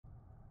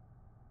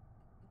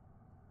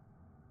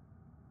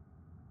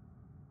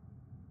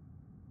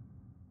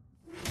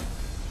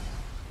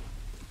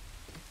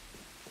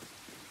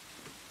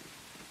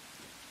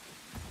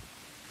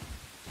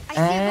I see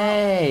a boat.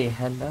 Hey,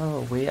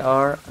 hello, we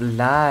are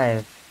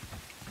live.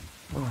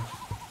 Oh,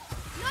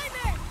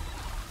 Nightmare!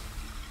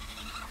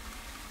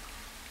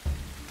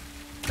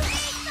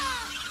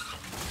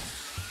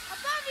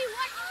 Above me,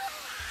 what?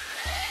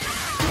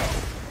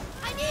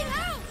 I need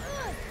help!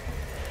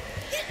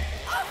 Get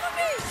off of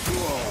me!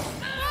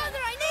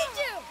 Brother, I need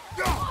you!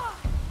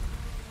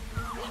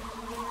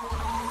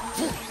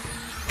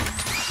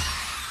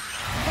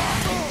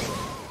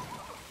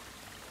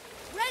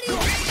 Ready?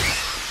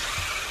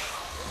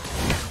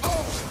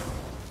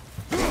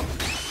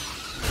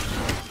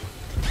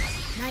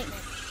 Nightmare.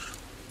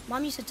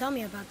 Mom used to tell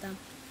me about them.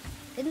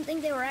 Didn't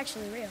think they were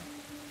actually real.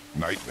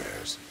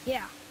 Nightmares?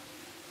 Yeah.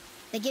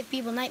 They give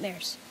people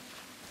nightmares.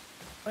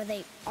 Or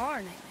they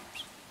are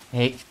nightmares.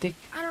 hectic.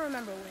 I don't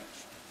remember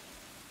which.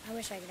 I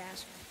wish I could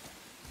ask her.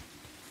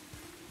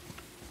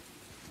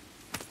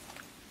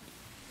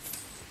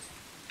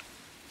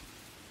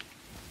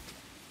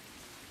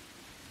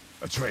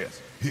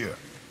 Atreus, here.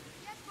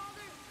 Yes,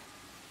 Father.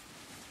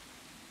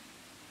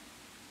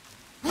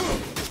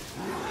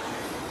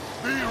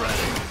 Be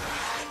ready.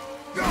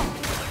 Go!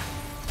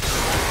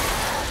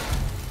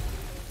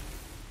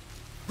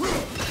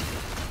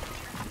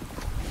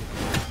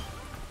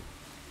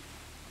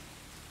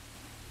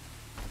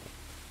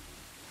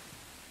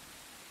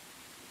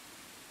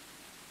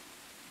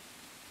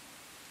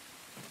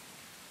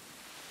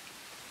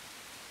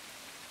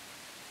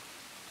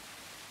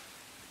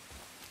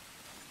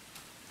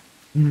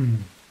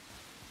 Isn't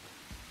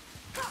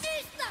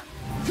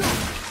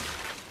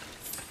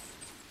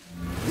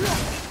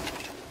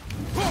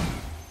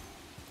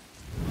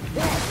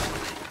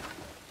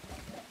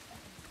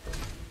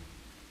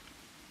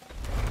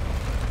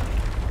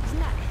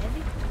that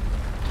heavy?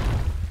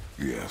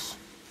 Yes.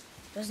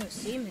 Doesn't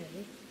seem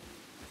heavy.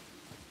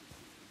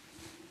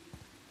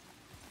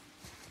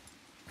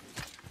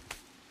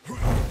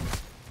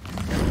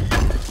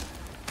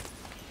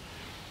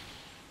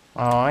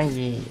 Oh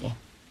yeah.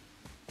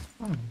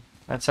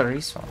 That's a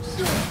resource.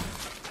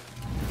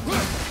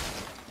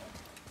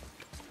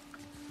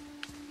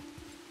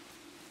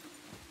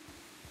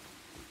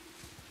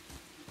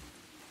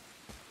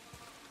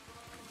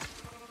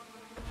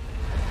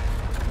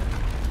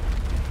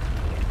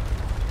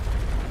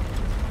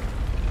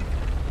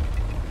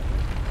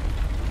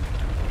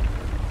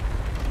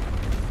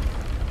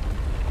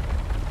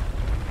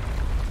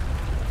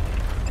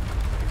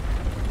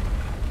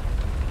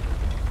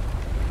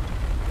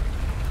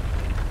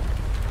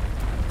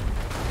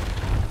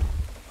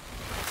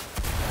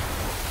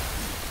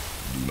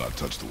 Do not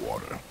touch the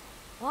water.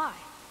 Why?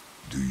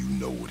 Do you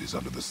know what is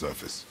under the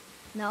surface?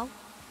 No.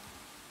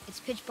 It's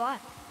pitch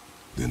black.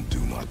 Then do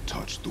not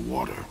touch the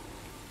water.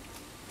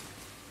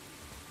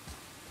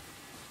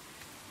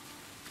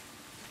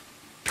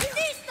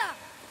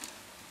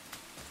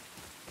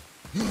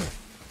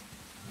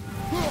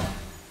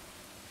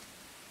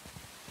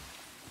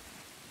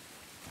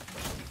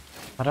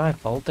 How do I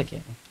bolt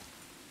again?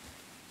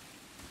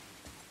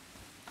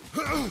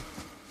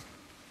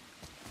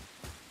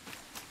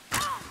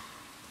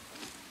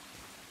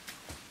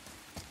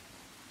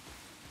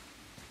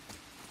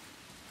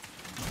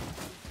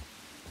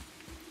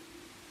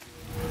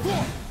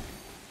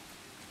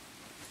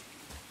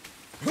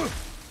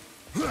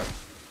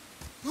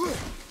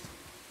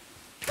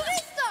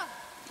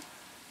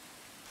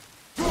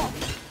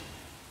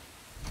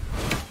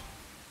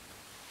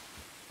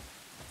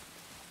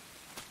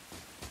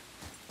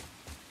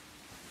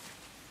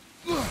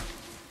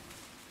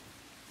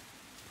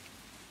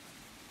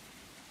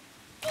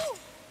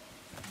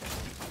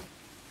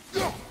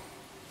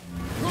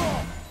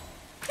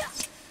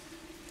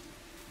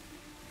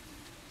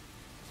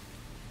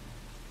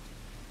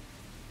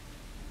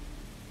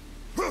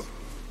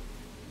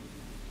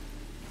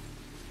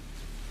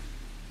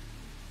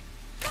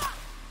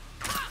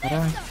 I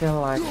don't feel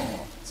like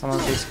some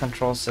of these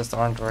controls just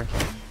aren't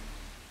working.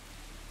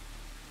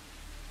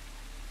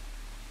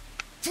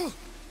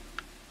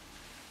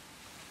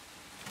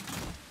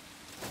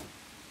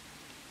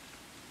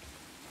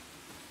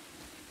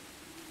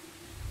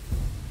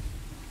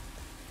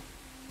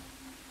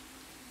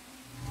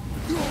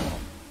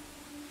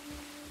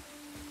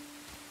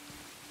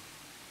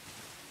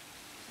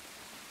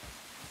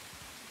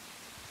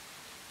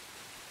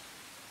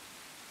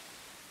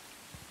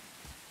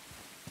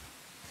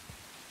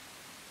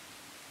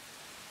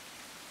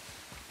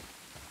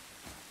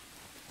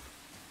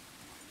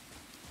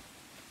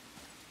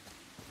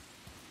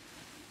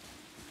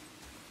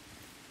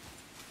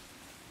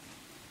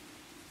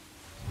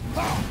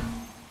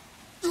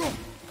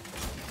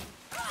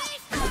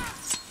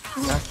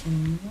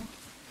 Fucking-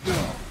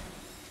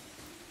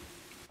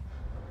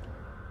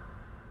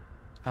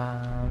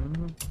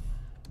 Um.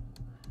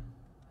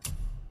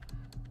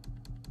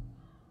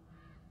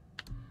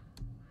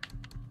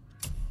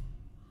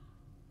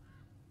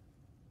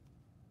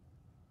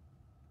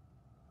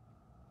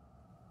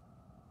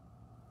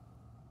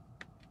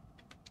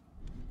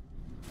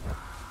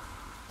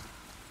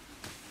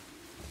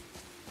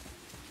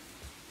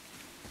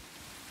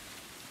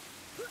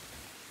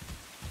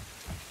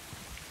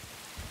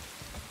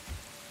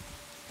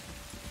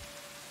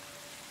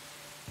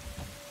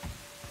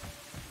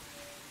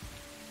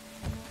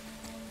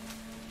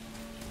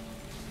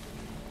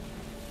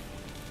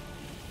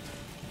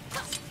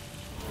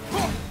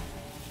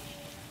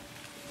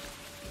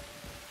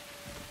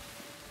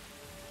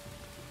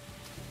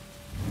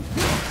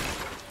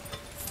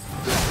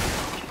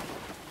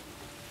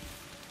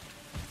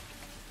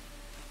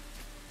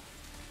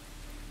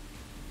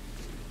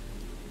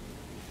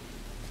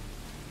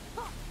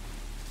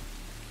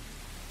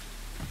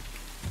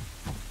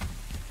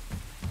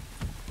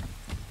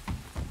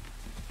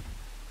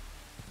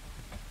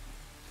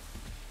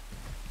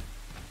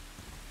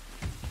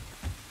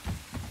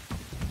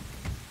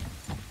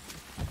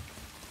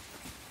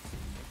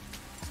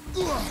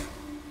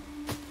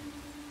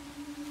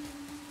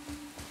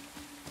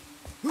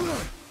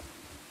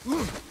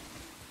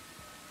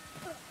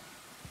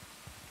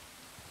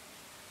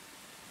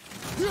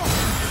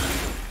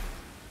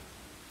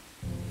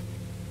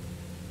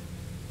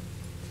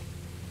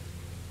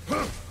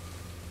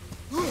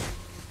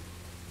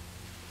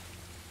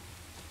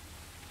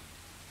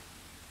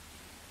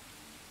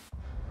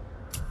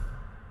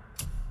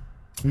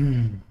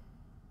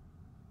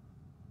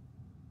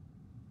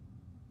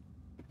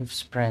 Move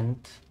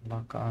sprint,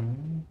 lock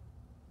on,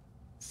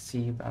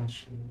 see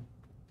banshee.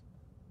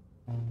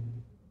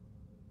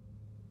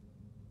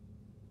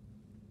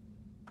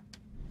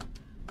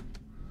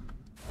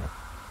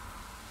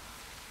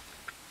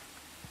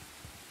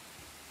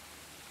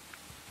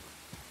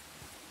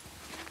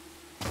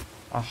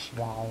 Oh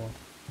wow.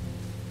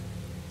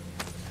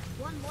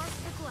 One more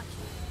for the collection.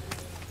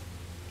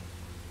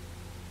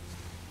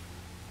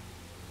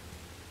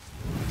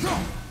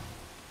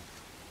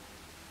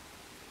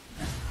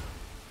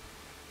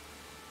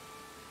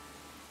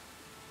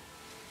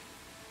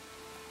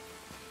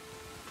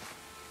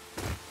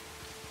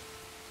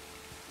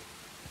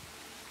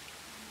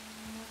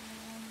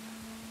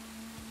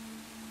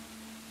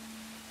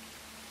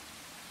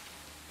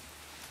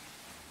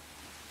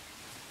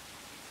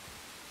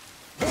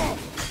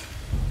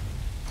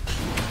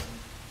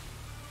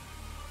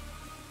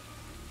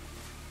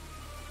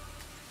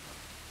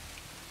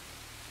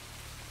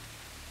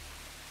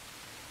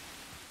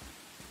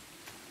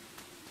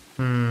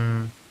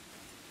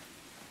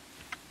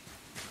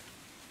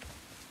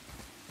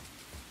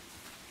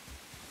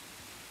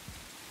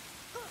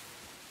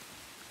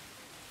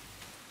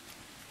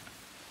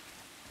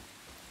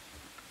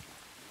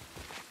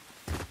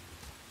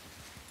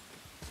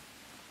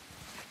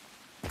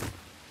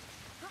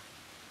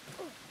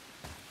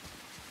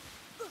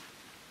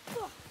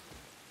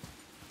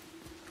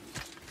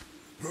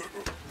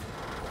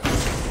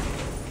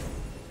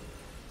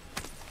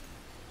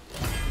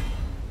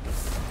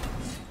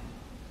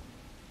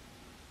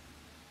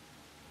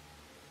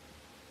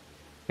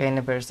 Gain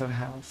a burst of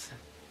health.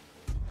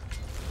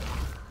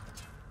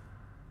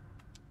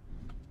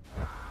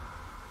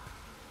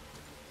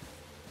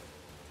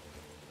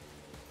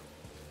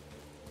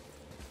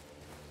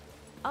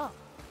 Oh.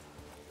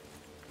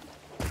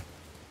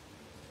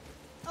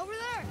 Over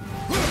there!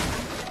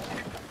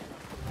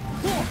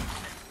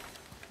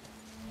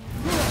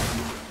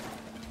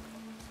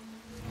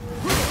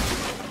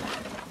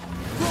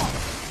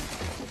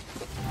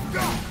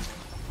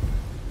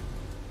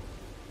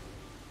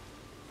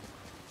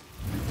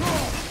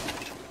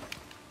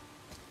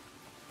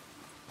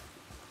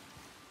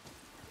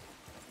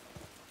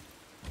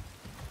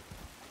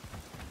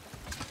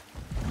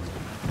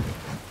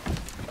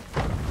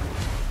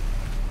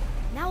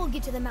 Now we'll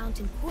get to the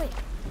mountain quick.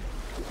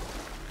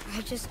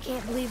 I just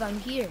can't believe I'm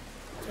here,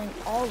 during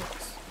all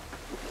this.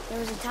 There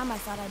was a time I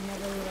thought I'd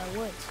never leave our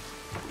woods,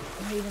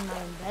 or even my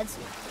own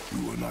bedside.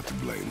 You are not to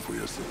blame for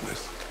your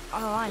sickness.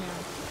 Oh, I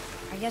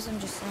know. I guess I'm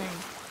just saying.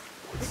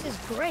 This is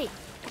great.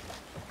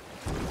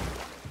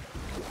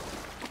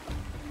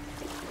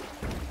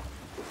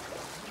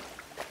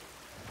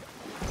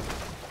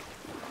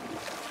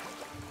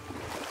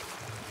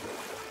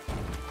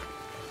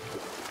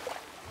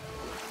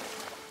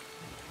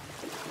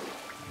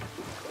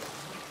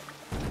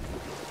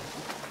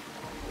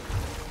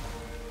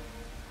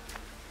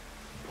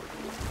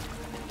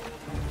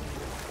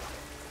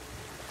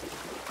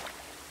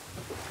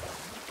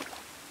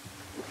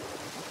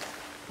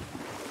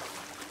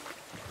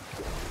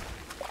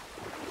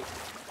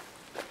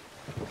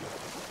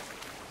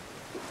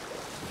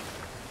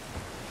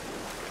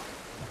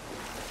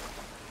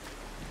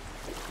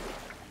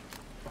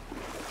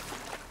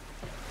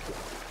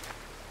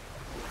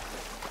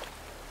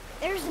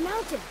 There's the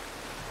mountain.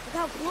 Look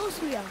how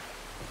close we are.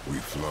 We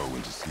flow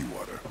into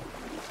seawater.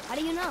 How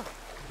do you know?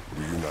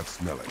 Do you not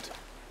smell it?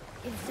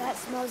 If that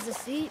smells the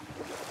sea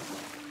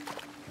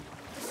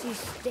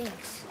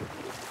stinks.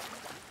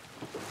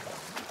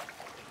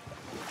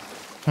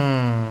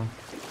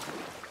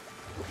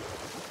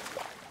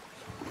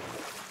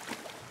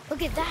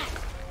 Look at that.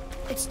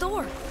 It's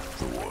Thor.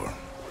 Thor,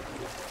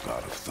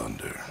 god of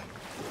thunder.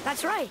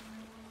 That's right.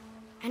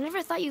 I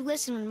never thought you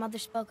listened when Mother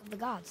spoke of the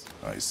gods.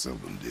 I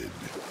seldom did.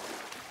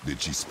 Did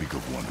she speak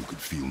of one who could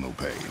feel no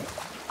pain?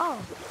 Oh.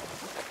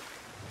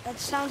 That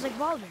sounds like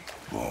Baldur.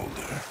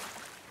 Baldur.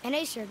 An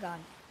Aesir god.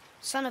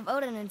 Son of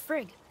Odin and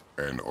Frigg.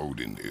 And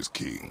Odin is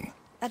king.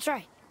 That's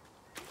right.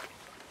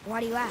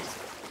 Why do you ask?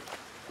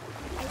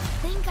 I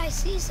think I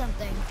see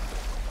something.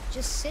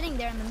 Just sitting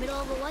there in the middle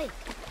of a lake.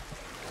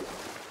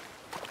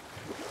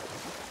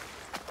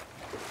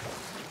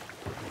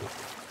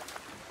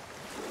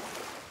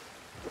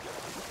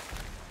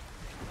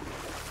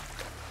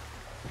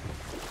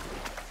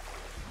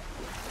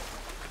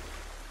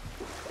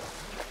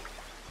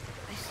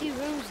 I see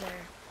runes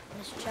there in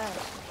this chest.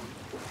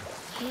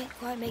 Can't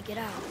quite make it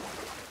out.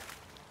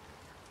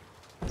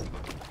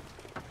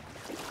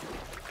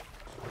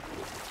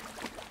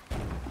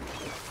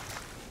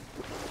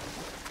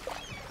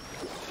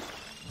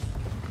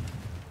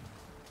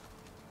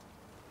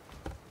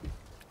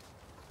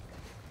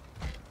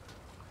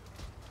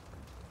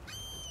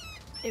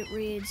 It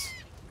reads,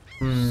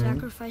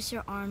 sacrifice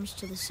your arms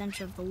to the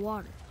center of the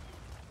water.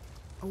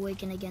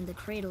 Awaken again the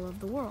cradle of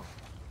the world.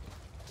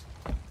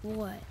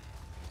 What?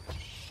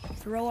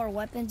 Throw our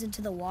weapons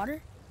into the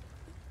water?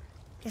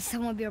 Guess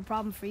that won't be a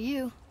problem for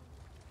you.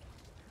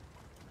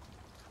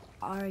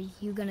 Are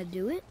you gonna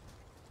do it?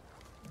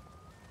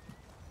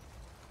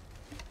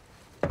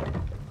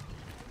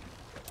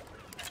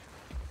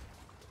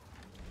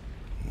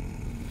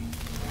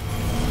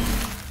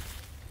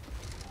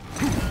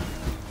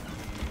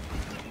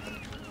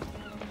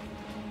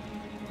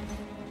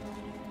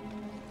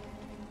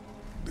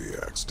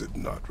 The axe did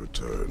not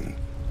return.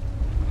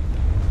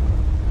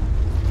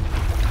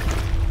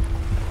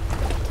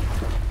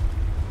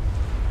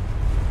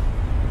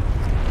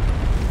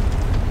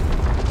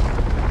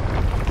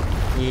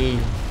 Yeah.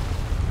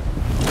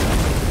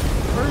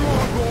 Hang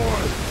on,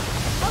 boy!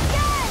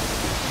 Okay!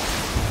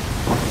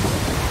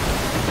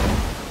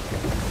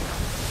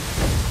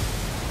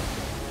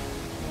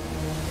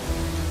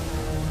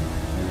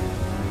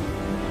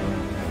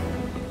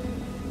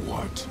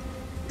 What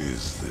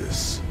is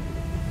this?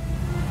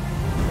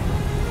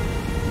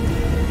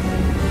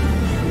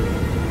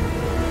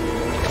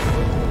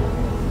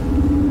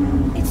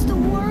 It's the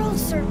world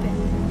serpent.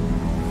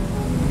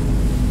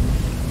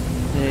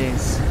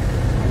 Jeez.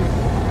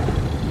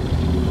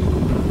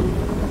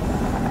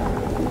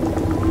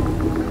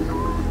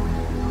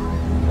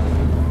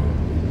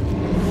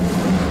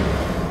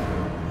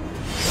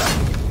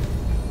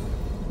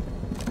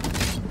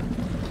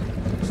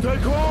 Stay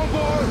calm,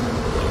 boy!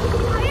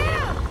 I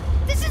am!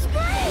 This is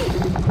great!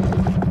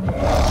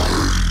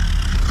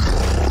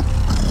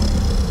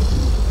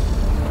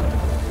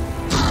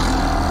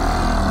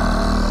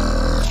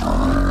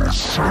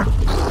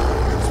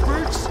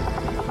 Speaks?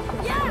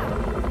 Yeah!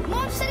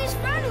 Mom said he's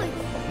friendly!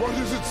 What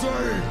does it say?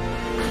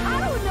 I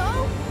don't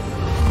know!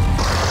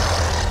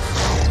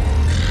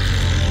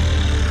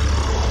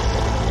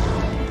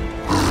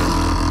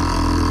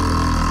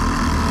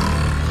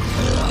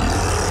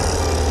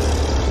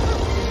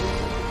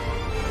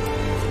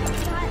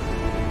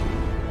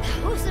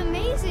 That was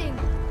amazing!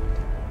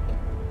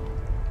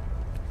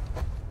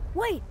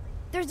 Wait!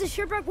 There's the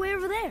shipwreck way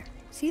over there.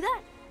 See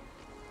that?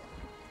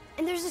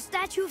 And there's a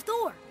statue of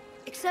Thor.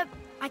 Except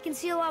I can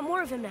see a lot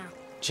more of him now.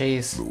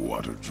 Jeez. The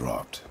water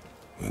dropped,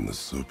 and the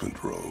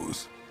serpent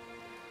rose.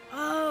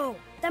 Oh,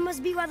 that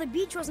must be why the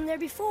beach wasn't there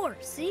before,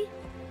 see?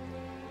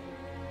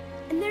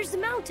 And there's the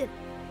mountain.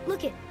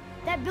 Look it,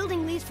 that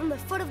building leads from the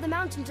foot of the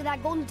mountain to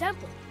that golden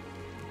temple.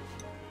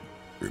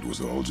 It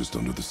was all just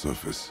under the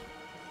surface.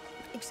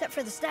 Except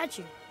for the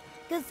statue.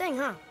 Good thing,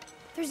 huh?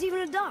 There's even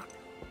a dock.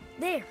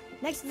 There,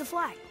 next to the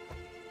flag.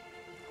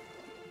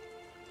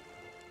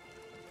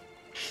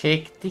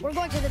 Hectic. We're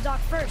going to the dock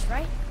first,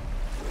 right?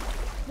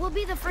 We'll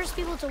be the first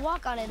people to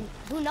walk on it in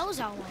who knows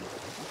how long.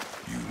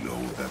 You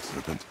know that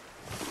serpent?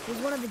 He's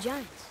one of the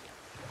giants.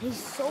 He's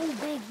so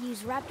big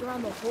he's wrapped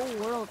around the whole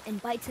world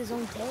and bites his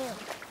own tail.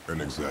 An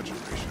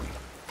exaggeration.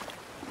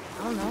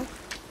 I don't know.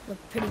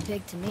 Looked pretty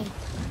big to me.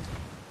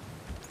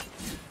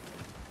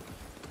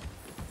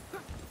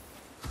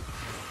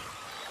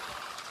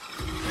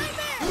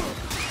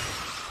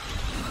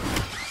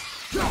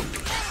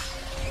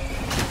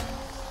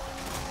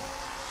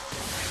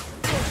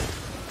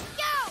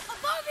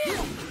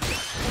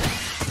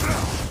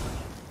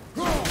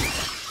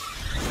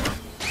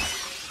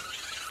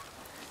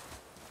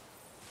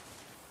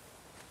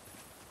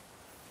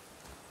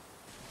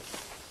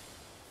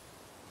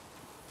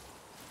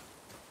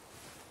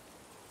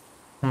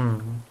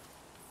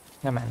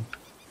 Yeah, man.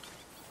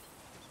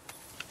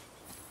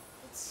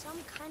 It's some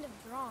kind of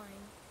drawing.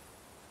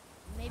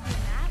 Maybe a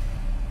map?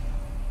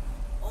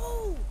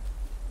 Oh!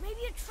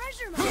 Maybe a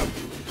treasure map!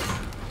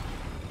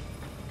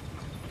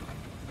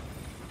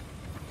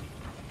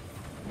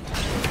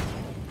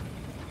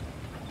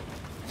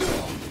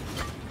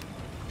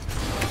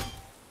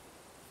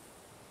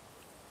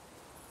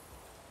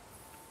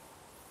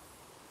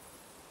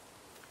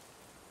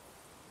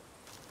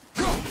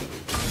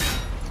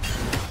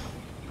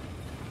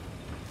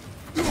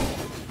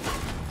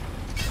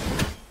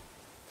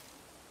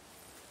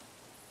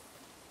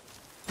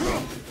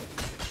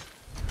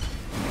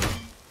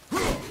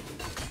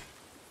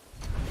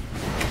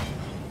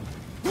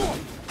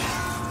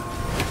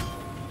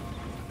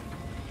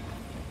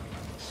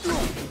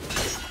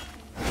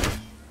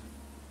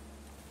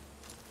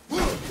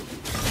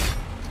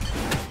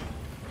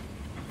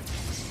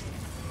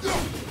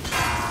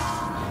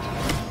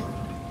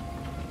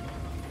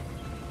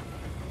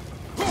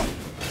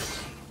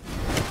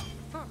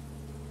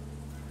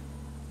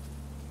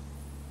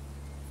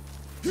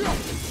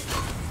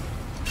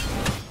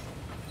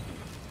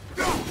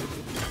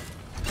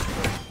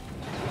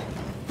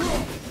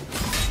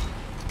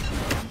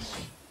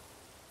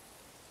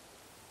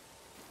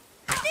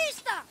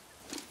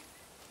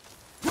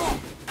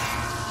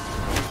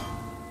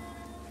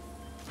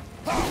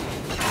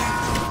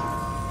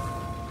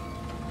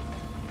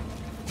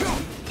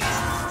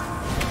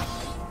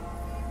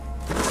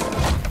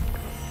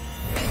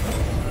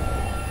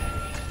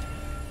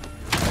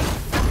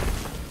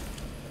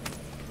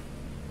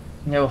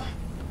 No.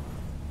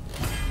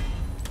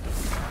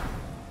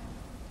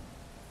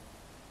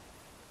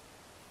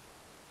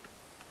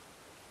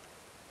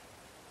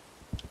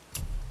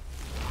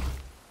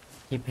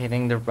 Keep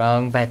hitting the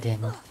wrong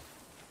button.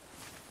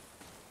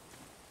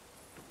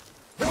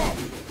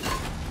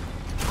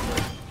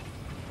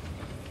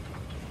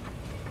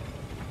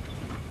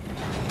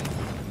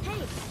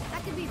 Hey,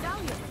 that could be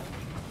valuable.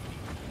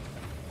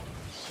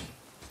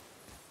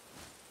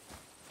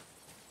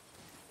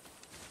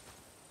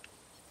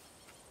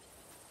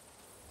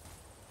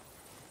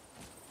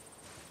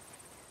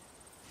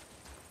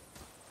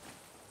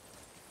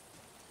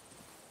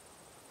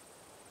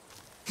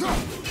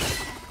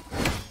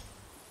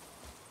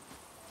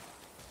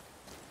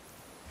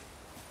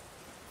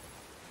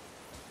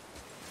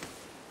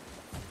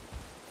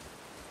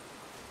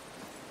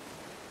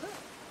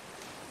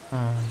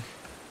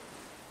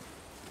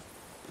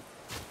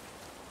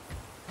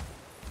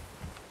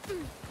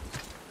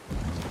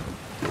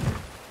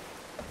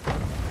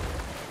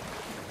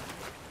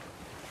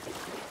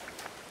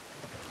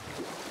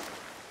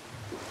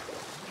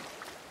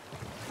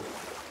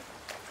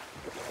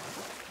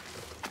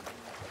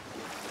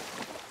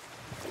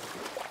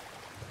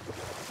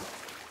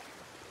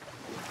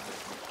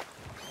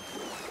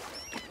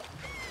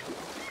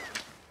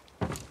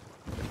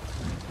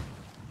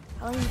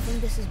 How long do you think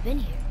this has been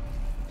here?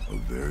 A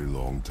very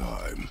long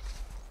time.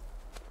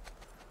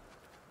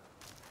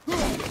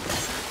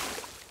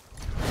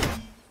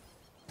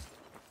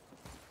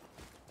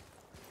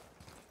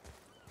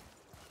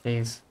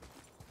 Jeez.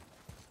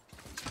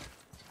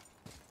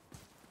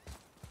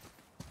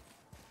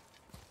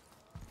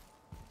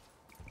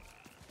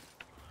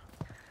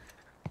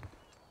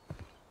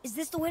 Is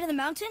this the way to the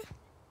mountain?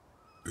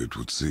 It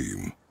would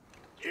seem.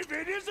 If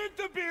it isn't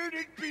the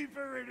bearded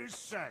beaver, it is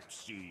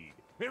Saxseed.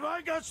 Have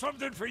I got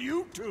something for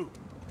you too?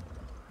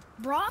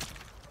 Brock?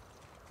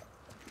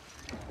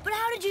 But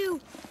how did you...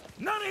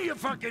 None of your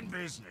fucking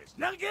business.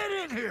 Now get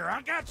in here.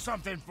 I got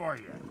something for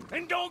you.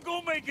 And don't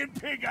go making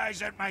pig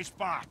eyes at my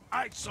spot.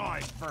 I saw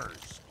it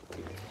first.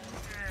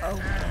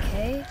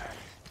 Okay.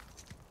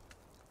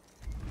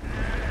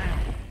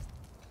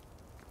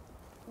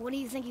 What do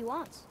you think he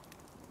wants?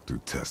 To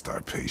test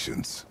our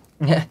patience.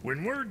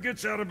 When word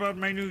gets out about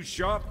my new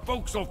shop,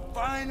 folks will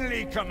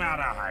finally come out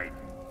of hiding.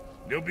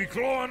 They'll be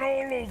clawing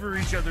all over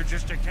each other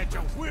just to catch a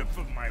whiff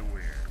of my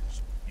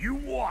wares. You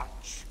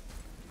watch.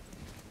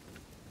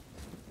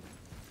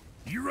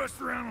 You rush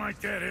around like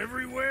that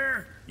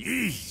everywhere?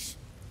 Yeesh.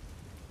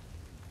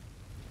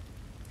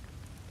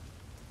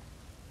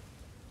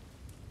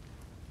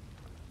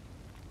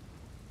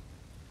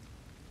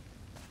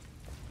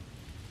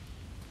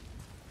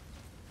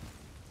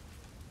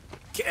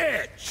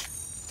 Catch!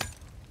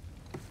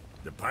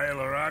 The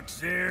pile of rocks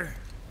there?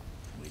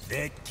 With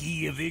that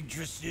key of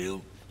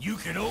Yggdrasil, you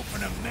can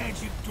open a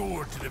magic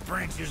door to the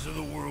branches of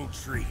the World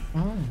Tree.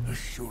 A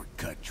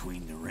shortcut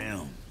between the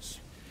realms.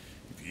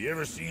 If you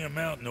ever see him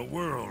out in the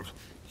world,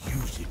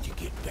 use it to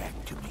get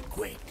back to me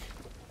quick.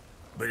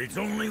 But it's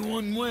only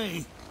one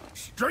way.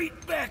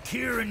 Straight back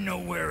here and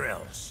nowhere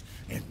else.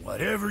 And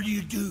whatever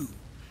you do,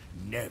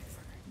 never,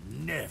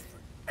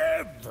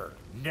 never,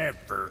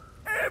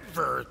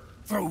 ever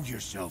throw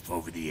yourself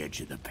over the edge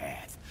of the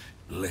path,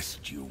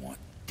 lest you want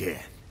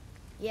death.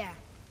 Yeah,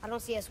 I don't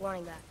see us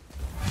wanting that.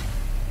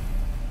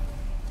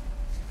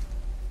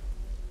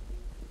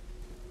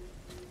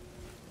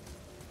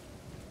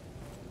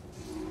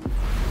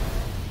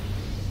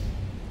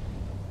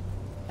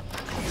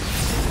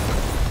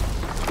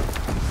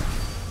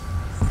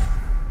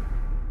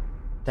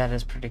 That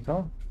is pretty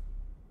cool.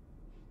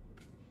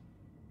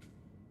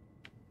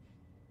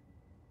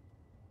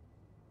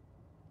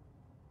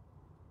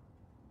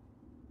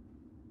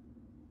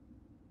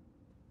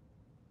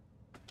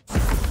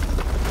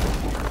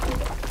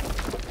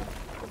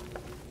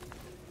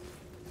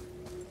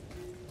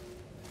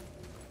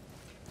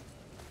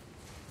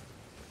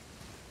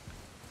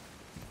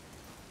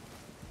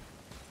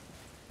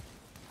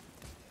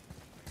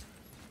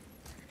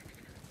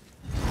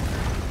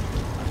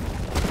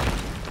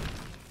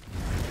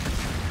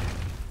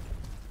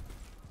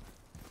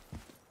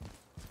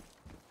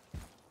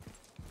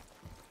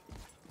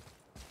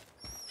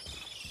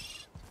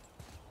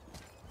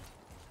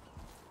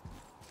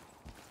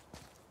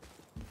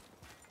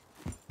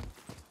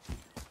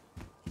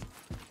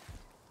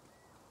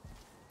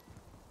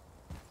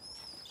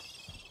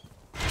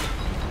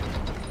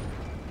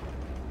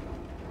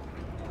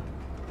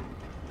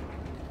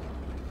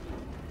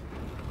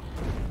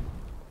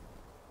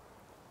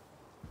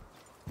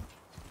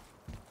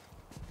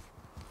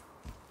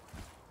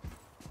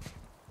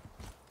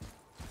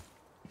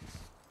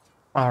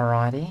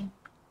 Alrighty.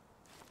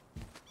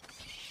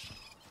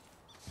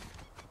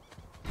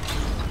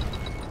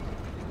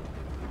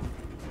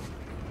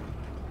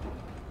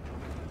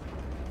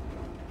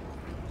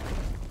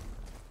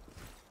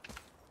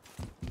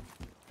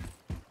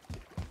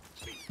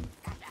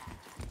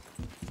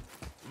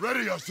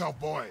 Ready yourself,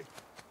 boy.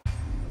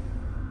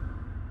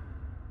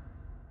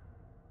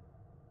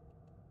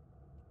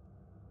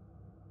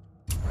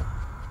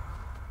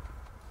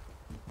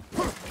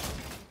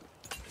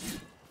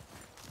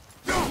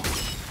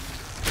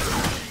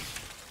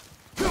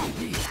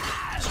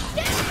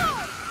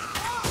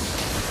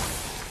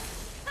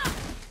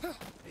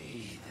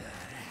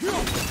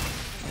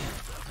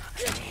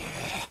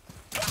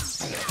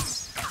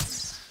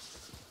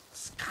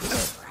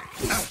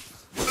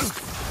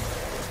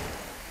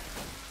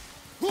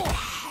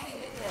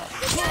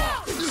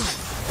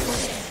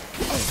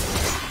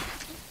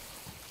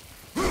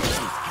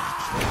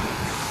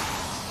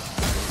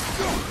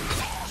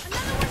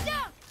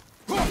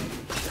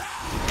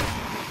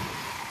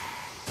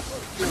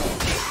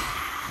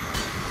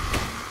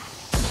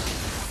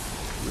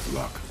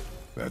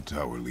 That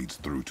tower leads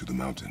through to the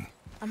mountain.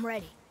 I'm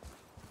ready.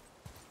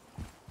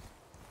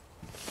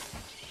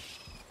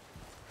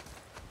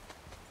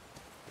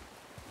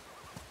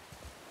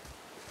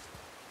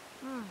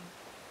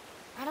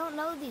 I don't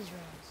know these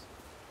rooms.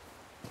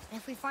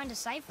 If we find a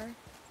cipher,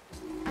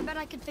 I bet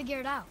I could figure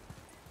it out.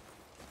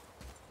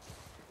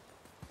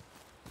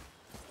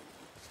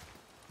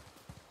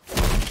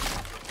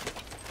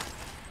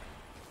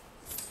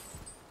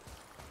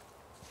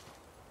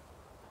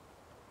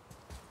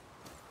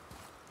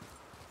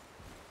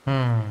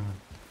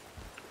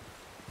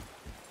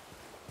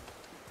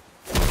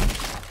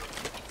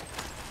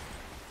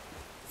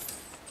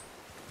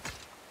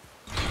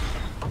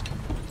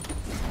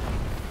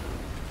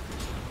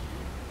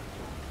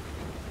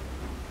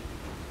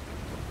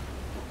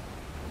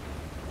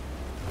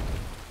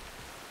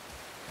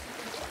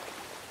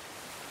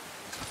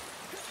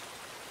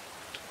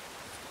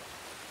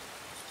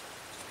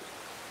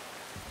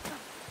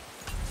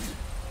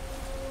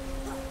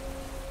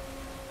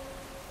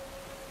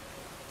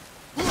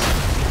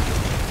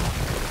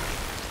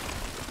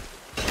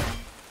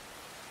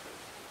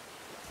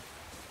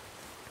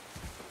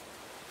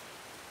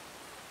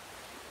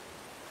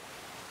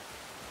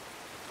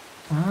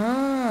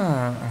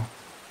 Ah.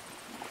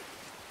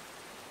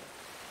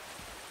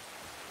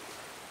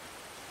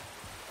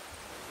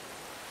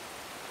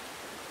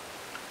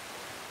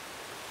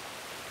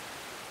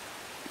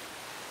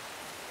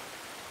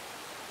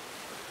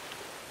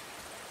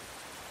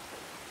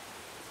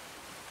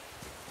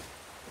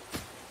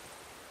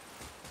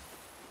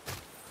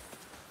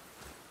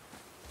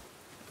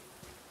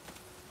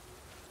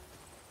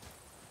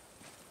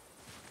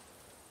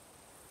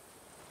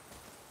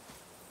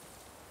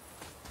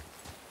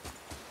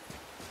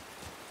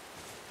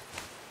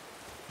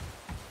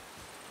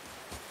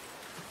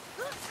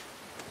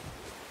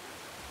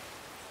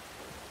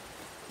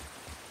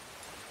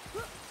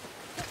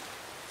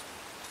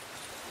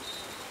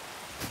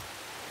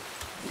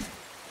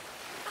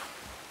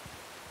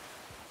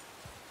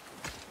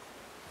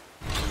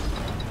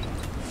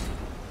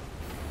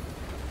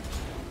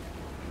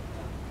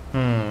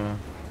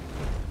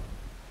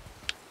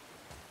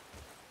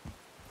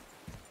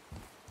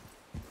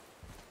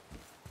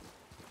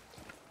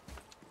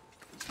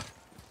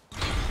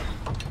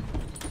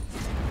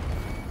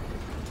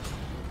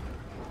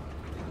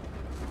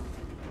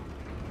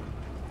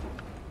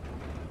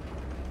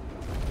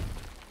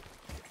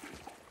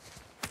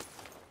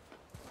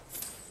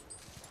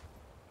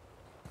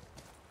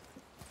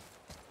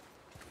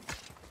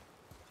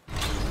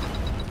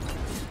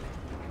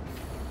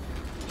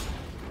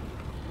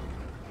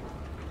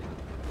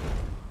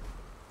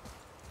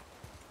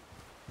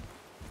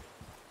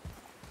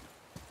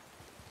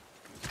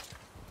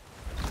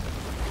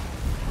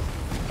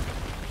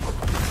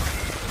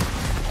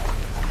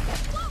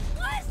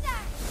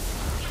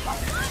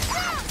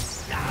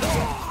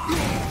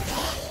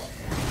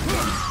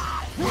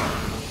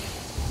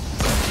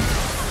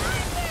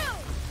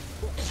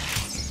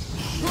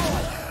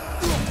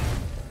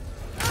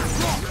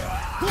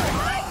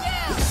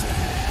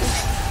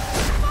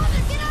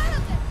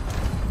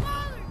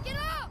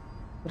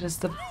 What is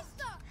the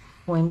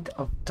point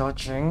of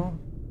dodging?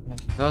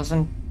 It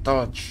doesn't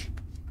dodge.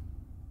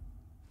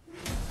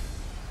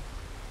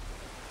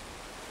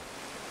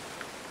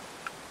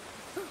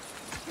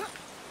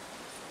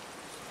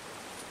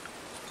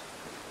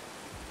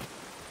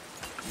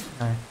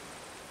 No.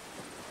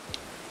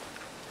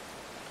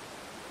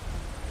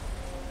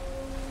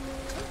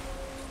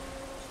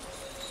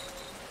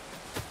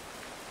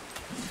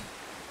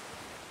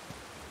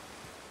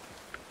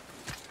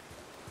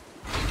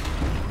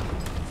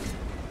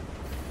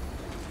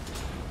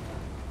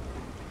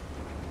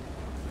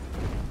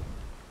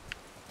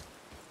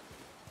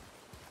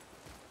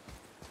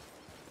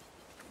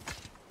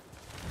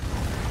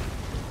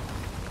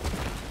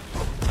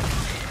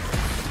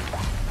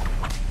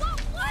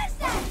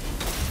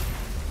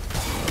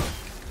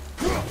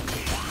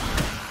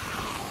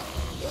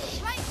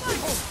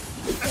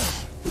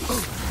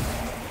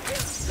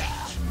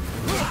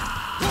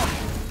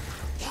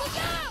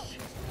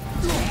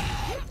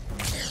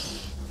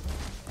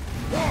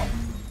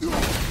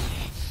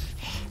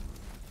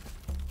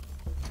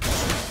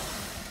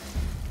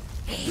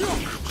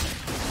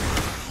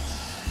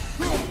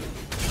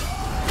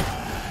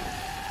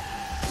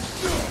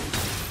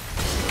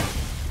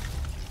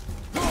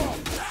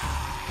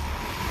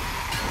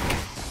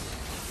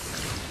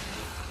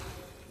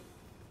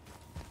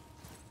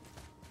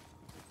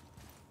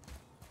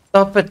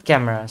 Stop it,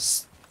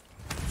 cameras.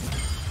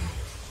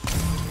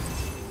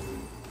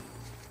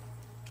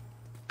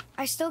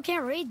 I still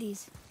can't read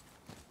these.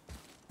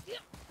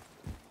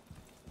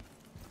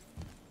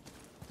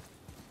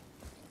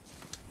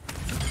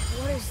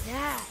 What is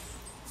that?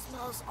 It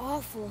smells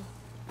awful.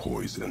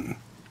 Poison.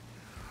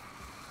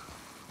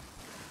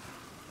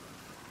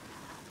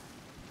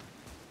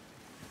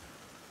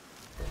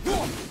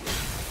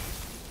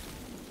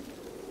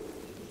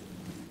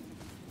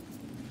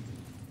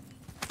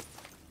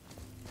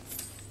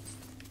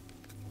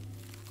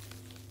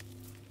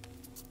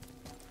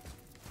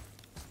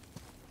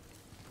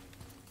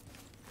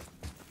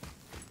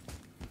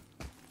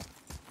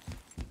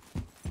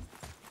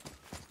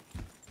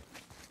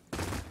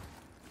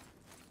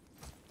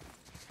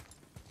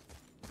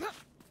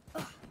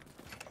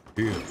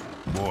 Here,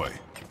 boy.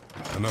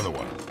 Another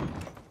one.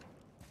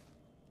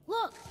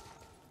 Look!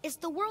 It's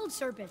the world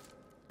serpent.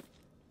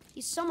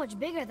 He's so much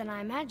bigger than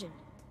I imagined.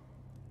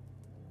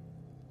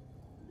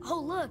 Oh,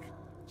 look!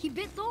 He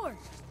bit Thor!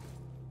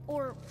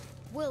 Or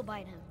will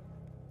bite him.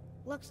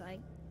 Looks like.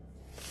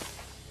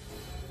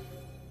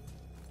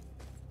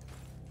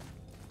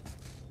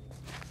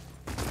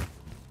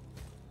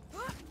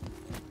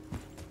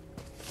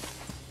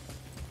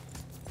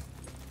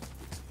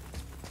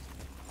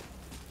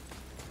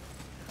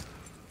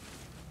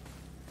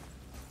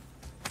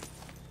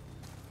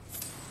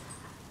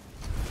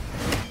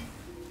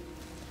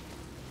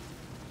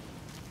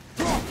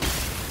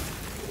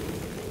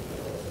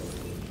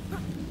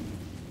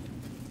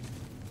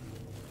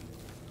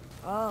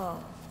 Oh.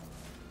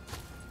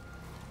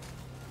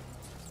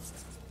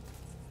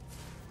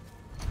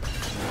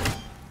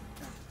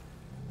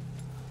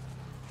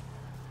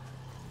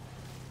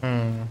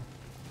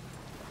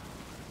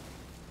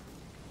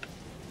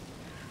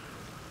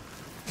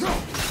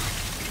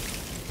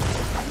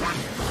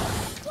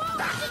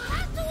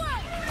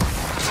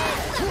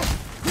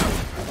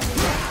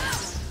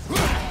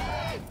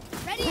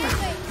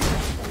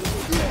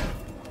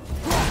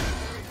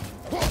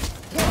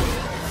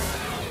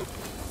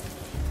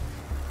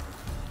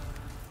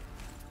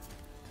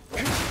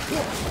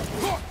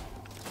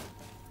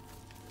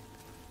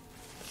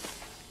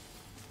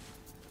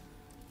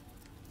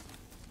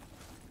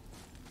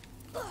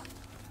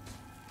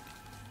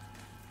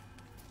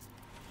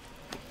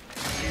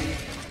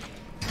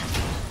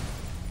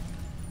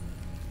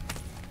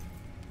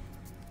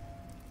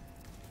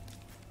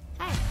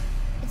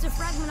 It's a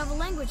fragment of a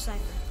language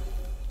cipher.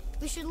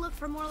 We should look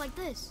for more like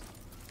this.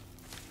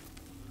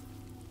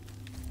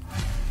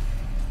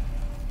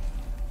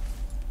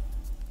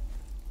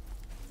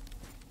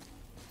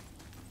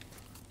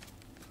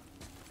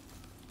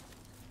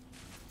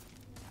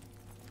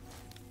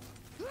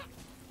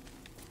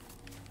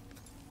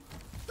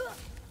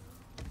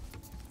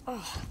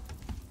 Oh,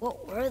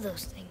 what were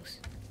those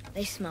things?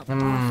 They smelled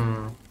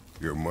awful.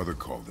 Your mother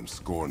called them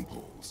scorn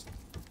poles.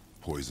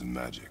 Poison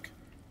magic.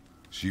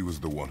 She was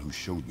the one who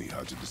showed me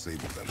how to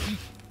disable them.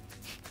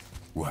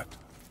 What?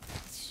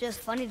 It's just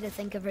funny to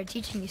think of her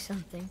teaching you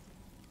something.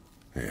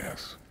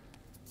 Yes.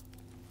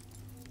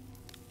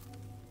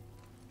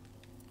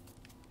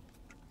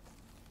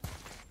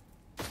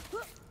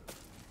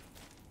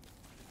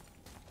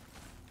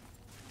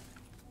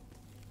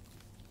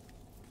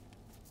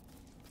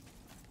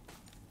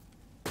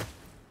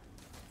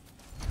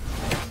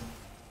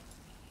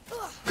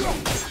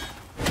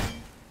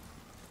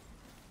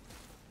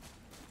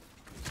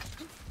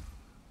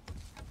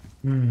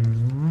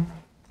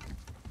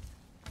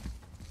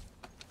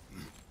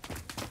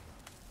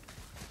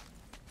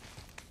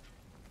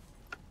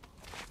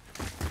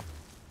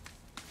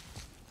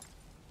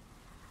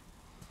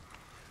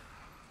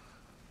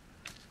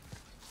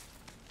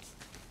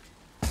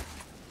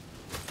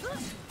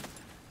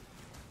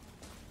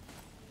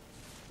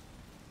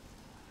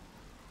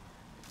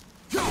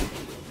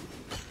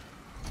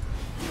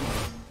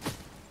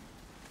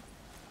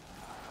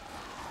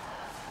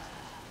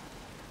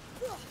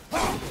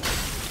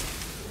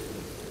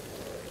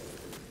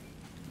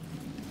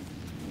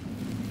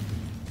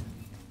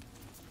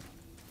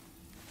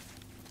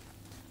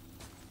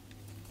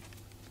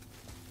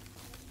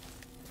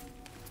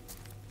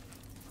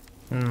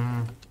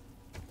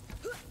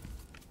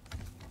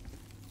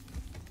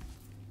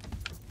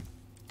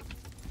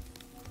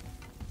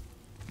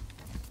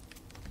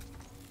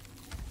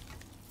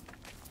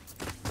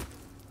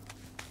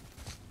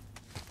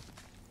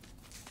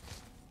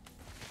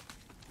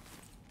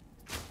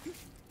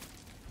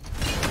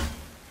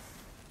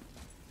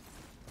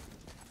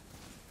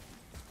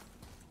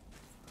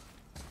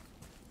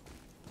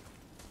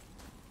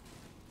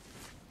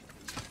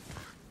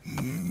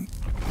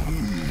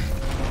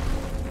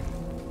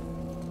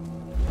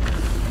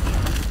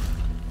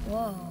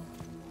 Whoa.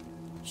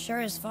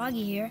 Sure is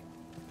foggy here.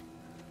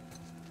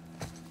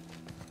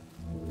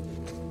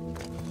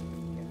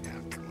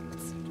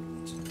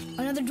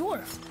 Another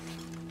dwarf.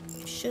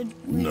 Should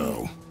we...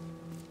 No.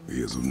 He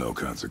is of no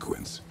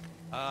consequence.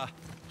 Hi.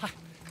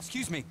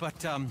 Excuse me,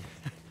 but,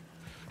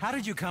 how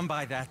did you come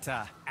by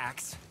that,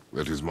 axe?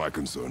 That is my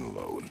concern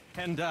alone.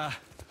 And,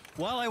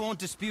 while I won't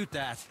dispute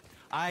that,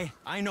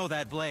 I know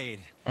that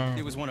blade.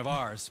 It was one of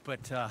ours,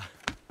 but,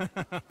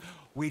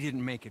 we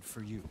didn't make it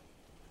for you.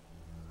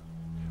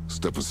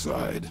 Step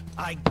aside.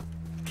 I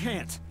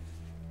can't.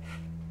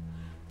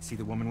 See,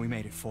 the woman we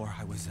made it for,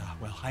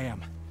 well, I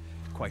am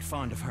quite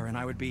fond of her, and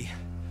I would be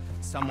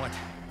somewhat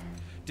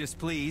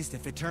displeased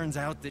if it turns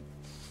out that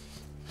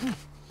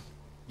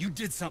you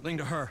did something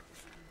to her.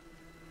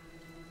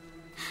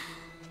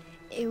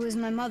 It was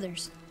my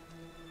mother's.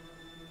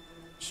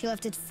 She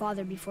left its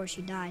father before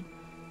she died.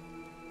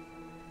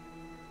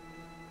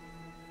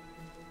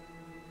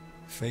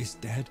 Face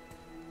dead?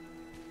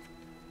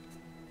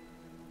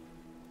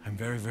 I'm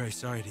very, very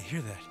sorry to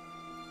hear that.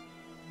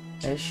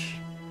 Ish.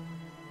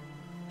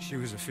 She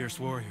was a fierce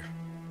warrior.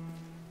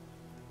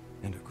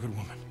 And a good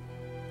woman.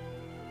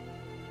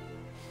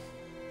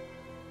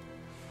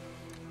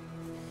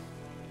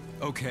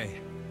 Okay.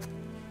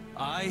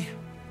 I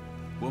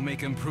will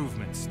make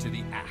improvements to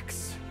the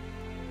axe.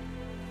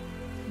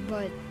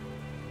 But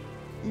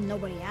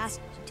nobody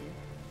asked you to.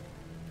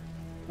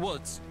 Well,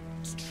 it's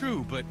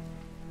true, but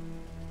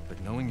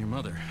knowing your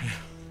mother,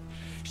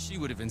 she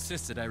would have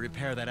insisted I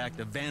repair that act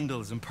of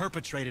vandalism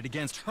perpetrated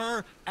against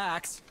her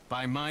axe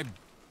by my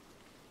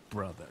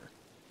brother.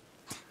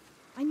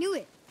 I knew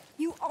it.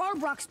 You are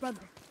Brock's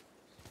brother.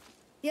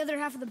 The other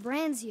half of the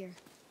brand's here.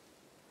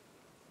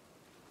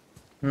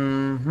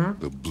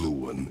 The blue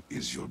one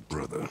is your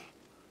brother.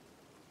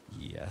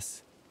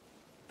 Yes.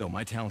 Though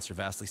my talents are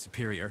vastly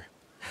superior.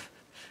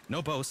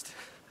 No boast.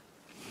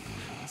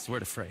 I swear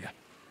to Freya.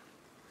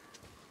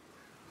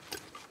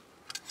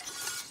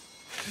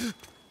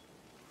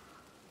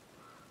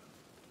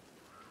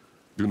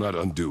 Do not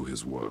undo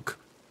his work.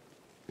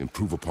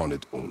 Improve upon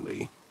it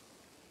only.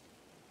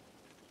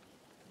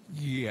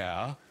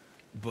 Yeah,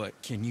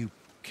 but can you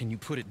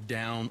put it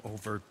down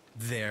over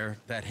there?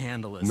 That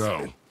handle is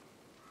No.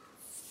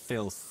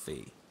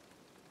 filthy.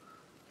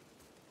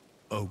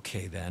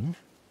 Okay then.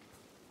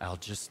 I will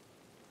just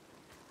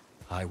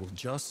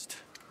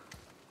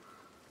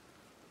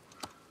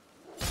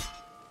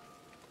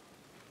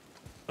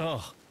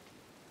Oh.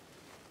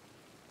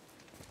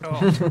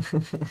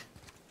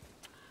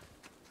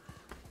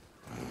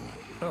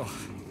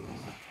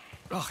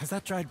 Oh, is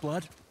that dried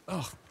blood?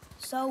 Oh.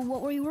 So,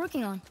 what were you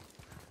working on?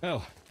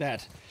 Oh,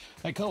 that.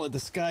 I call it the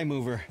Sky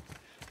Mover.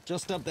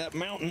 Just up that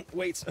mountain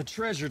waits a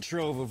treasure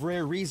trove of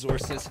rare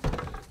resources.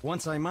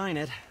 Once I mine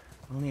it,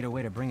 I'll need a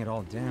way to bring it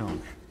all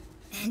down.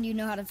 And you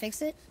know how to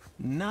fix it?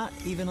 Not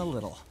even a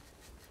little.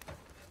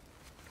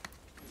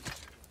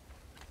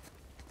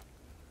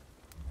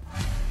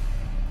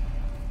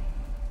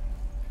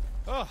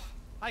 Oh,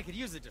 I could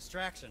use a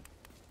distraction.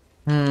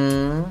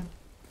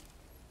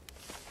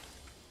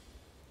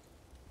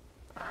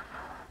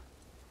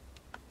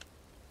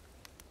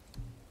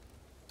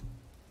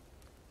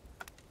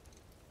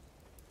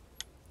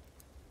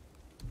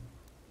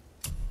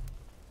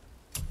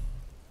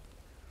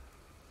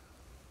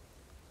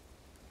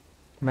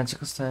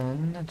 Magical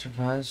stone that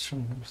derives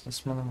from the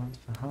small amount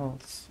of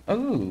health.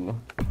 Oh!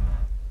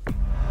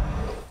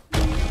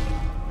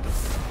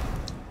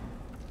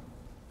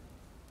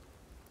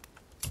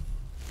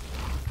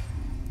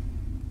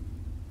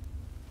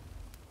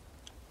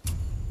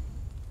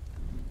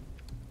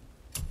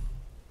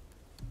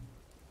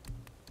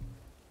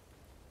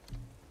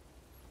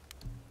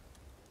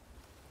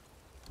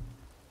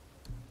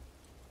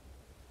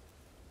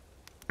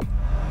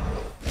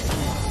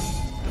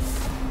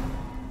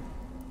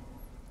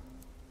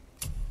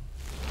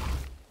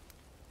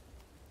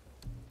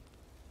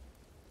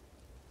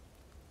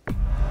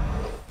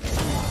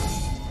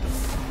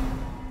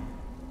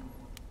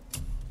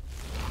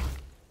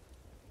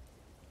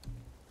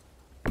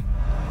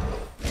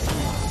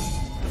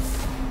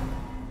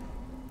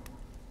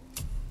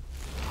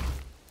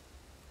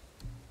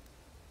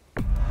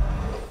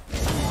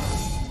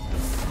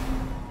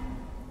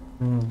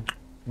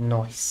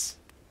 Nice.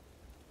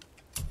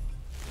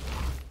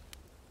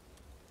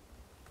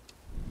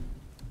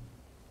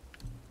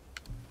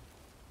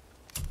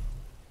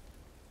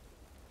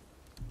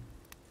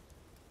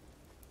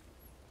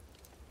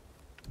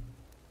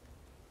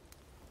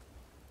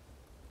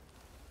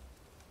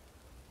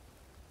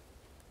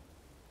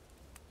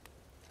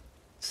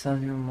 Sell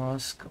your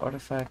musk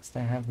artifacts,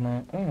 they have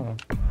no... Oh.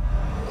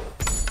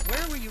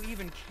 Where were you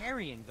even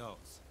carrying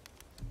those?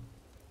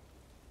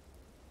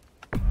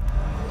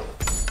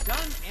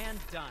 Done and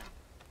done.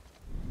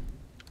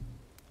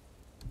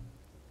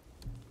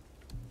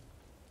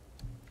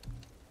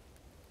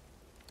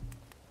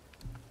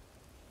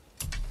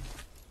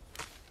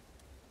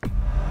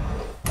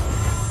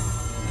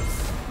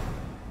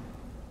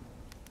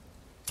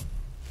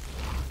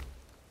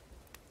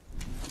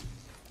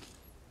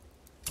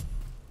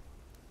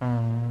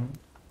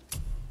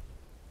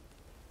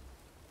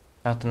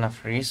 Not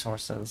enough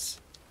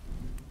resources.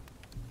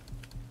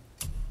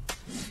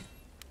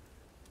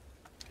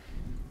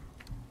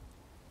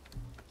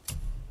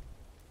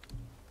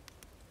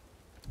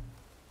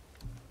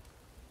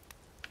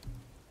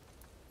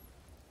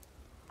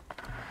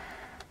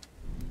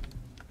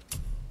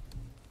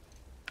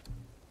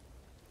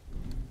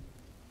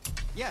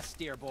 Yes,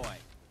 dear boy.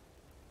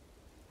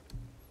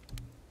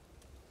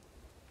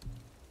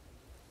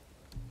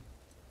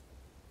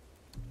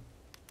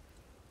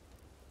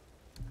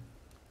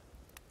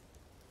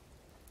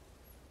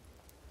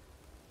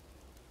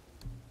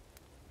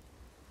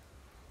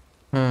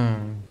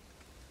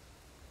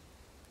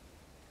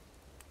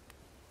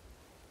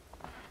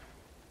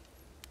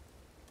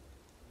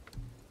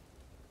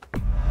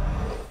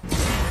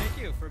 Thank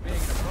you for being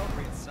an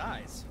appropriate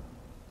size.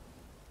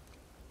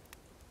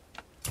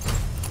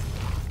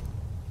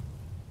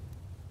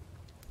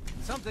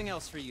 Something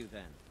else for you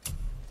then.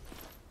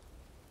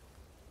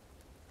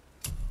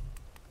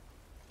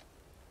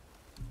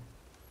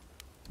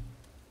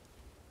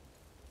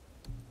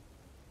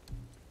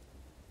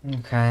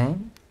 Okay.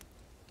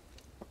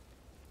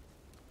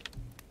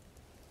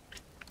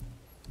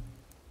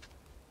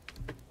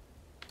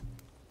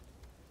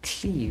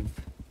 sleeve.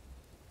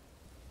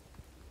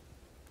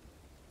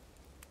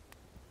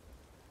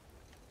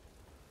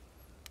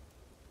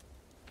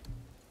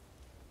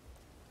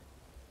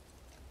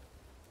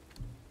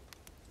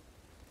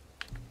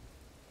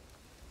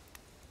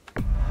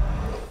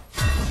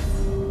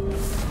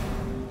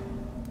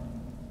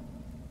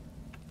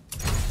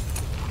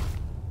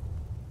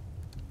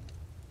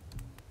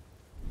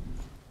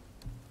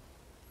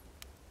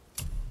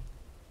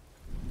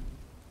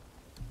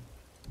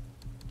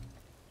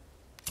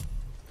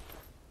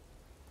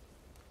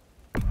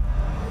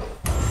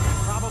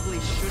 Probably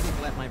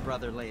shouldn't let my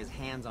brother lay his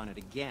hands on it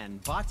again,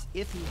 but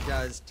if he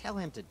does, tell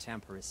him to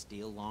temper his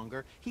steel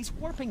longer. He's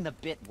warping the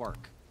bit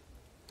work.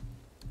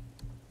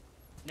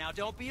 Now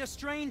don't be a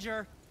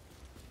stranger.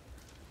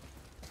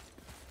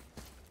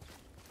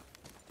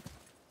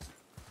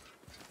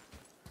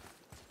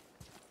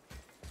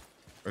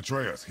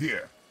 Atreus,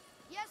 here.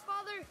 Yes,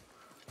 Father.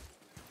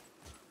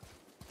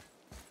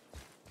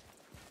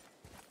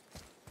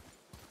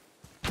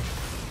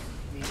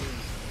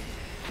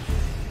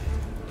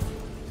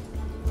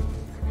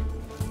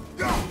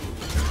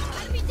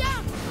 Enemy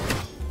down!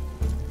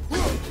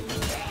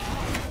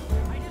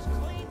 I just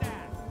cleaned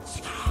that.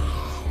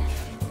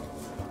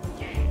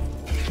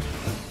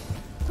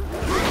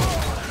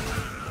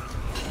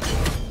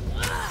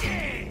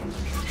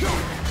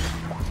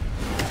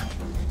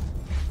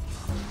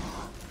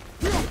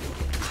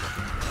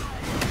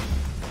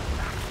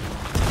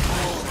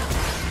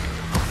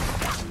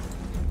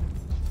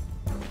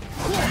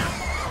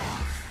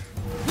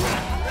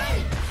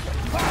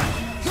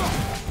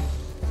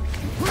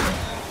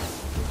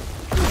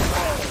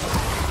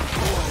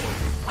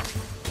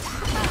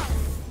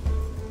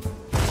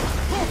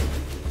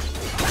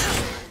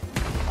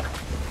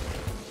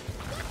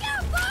 Look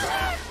out,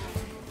 Father!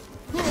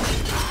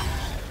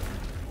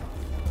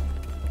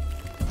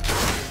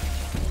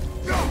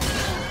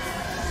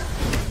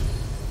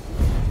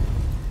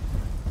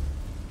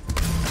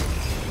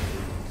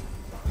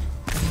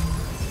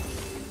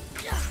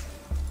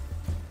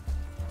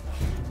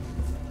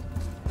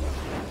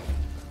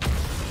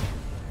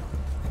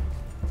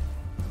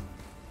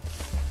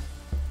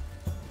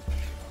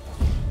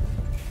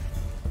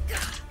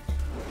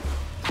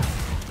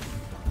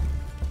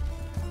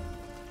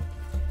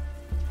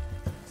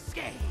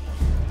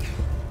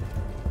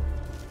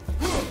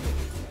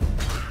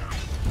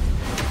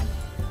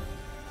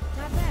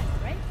 Not bad,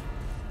 right?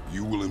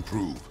 You will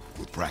improve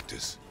with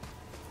practice.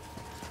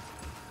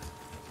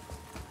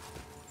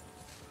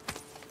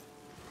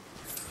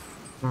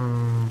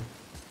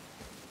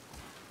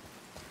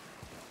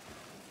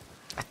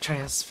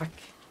 Atreus, fuck.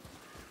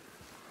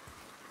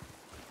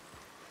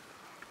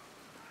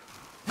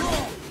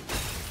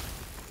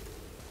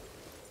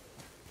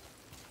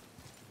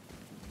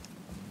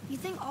 You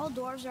think all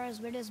dwarves are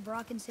as weird as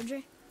Brock and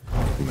Sindri?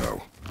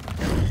 No,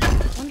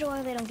 Wonder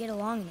why they don't get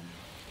along anymore.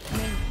 I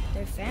mean,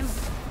 they're family.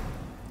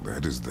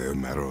 that is their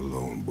matter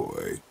alone,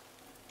 boy.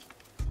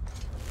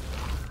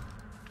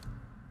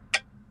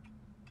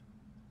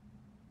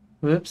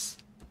 Whoops.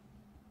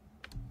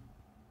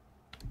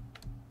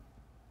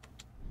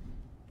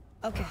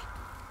 Okay.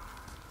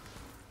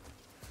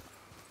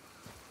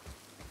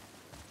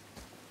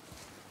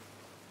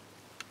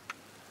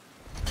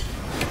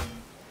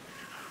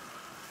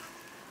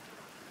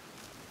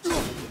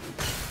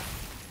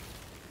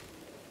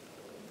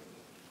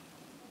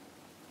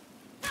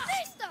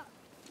 Lista!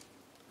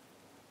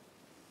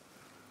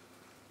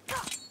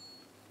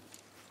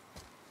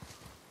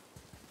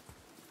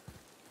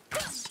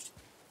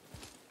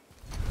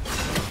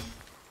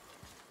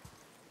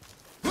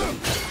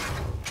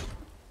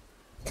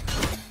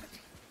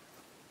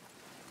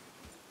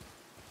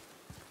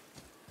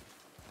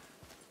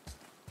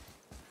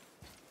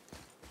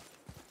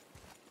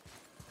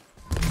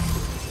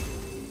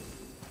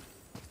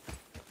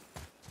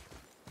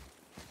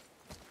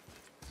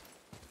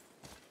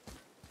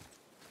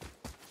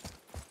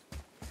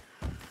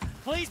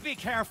 Please be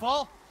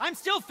careful. I'm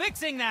still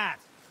fixing that.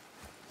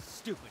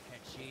 Stupid head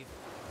chief.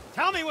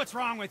 Tell me what's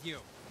wrong with you.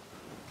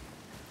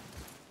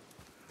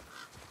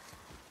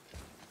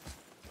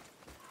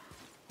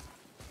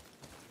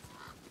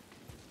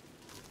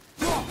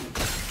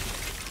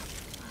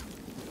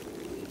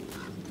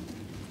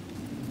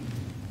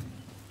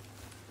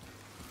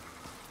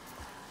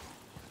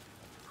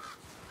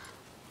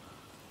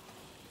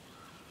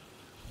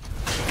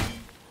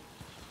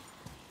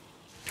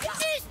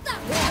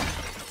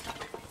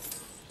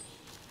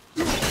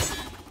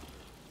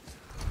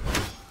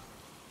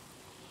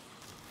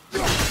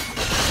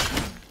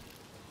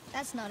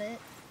 That's not it.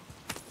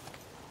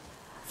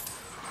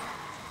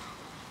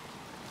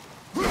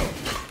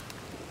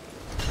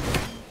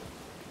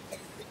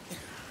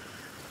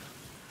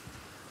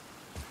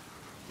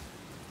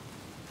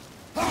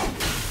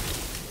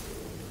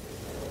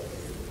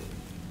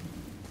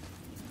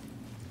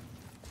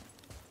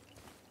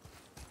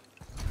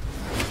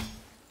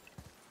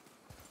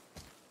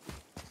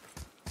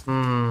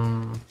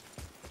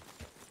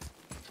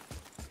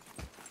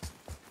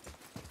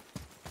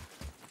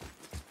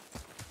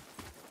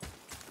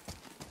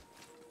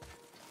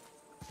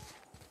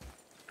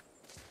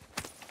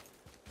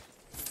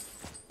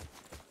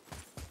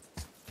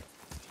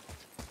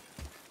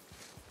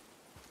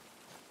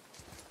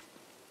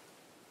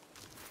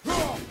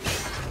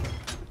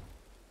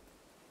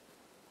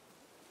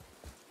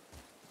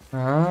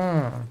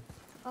 Ah.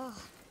 Oh,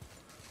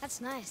 that's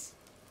nice.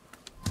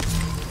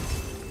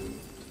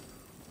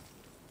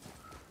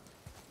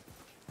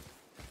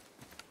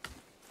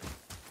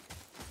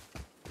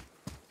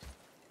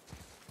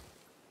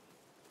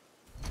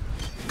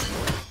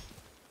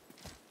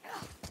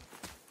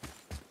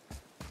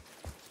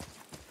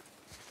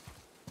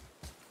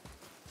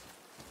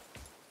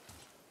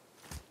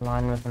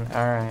 Line with an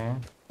arrow.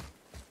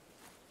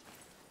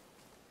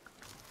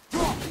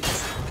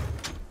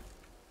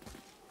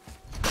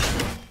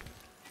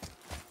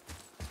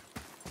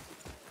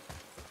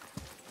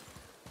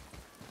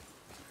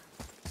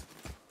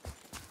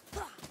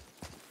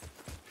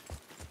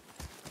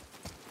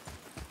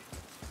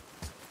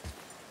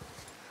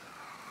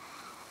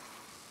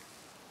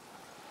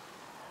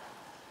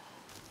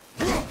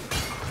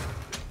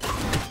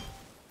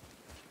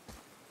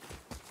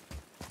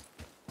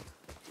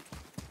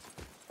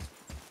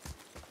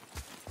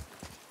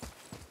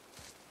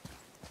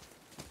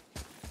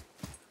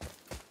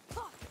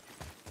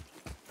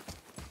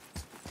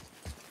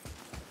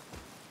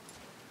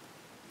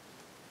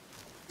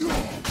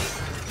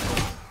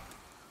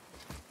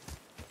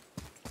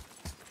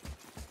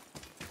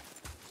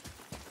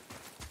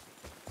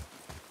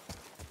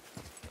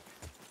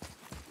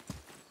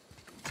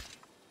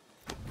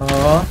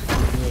 Oh,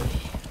 yeah.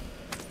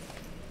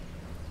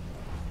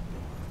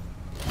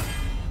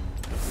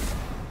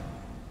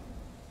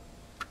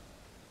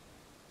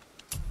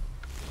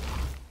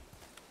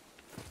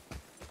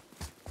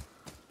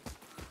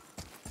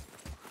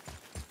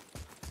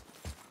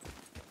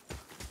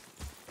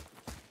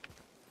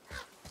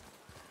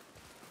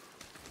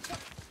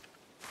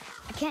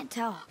 I can't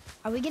tell.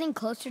 Are we getting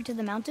closer to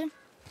the mountain?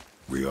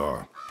 We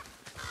are.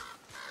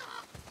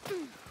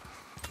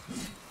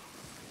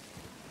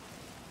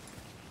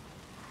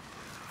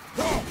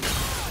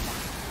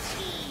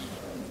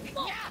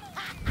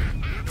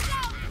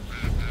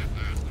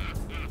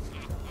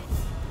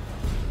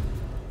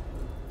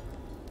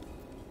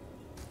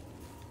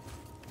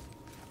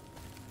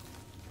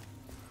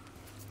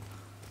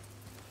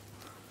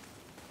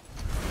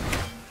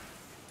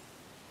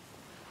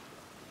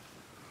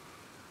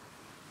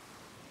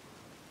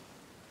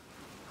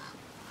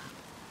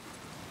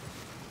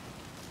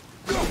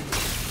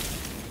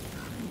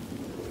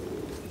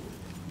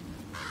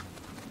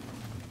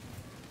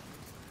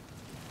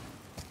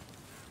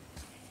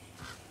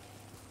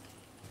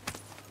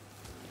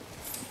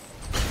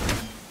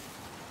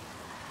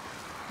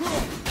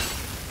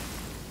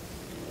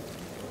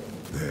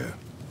 There.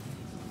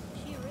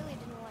 She really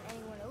didn't want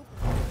anyone to open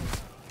it.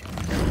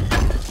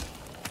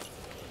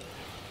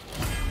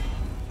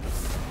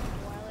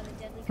 While in a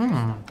deadly curse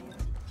out there.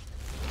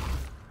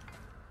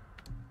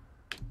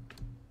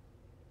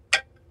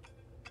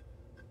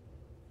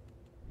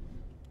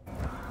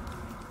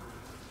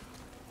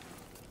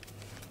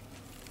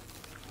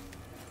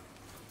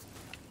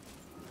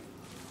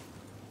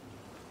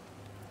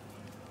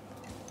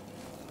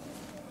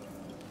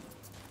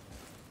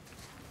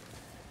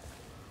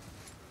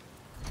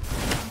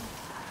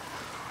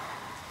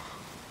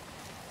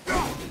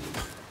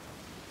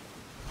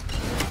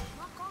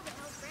 Walk all the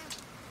hell's grandma.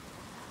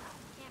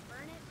 Can't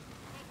burn it,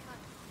 can't cut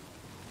it.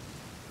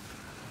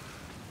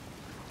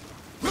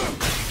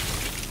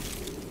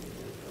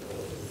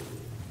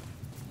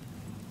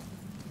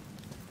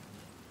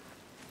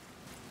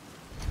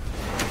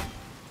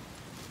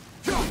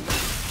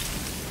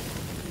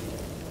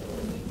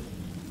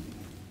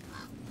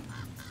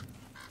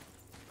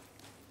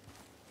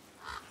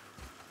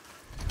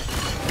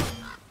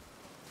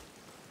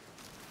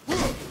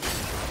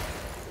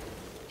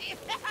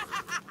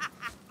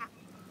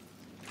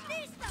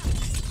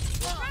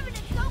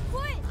 Revenant, don't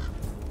quit!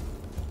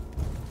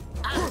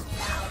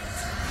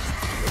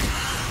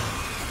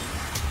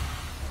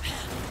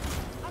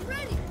 I'm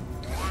ready!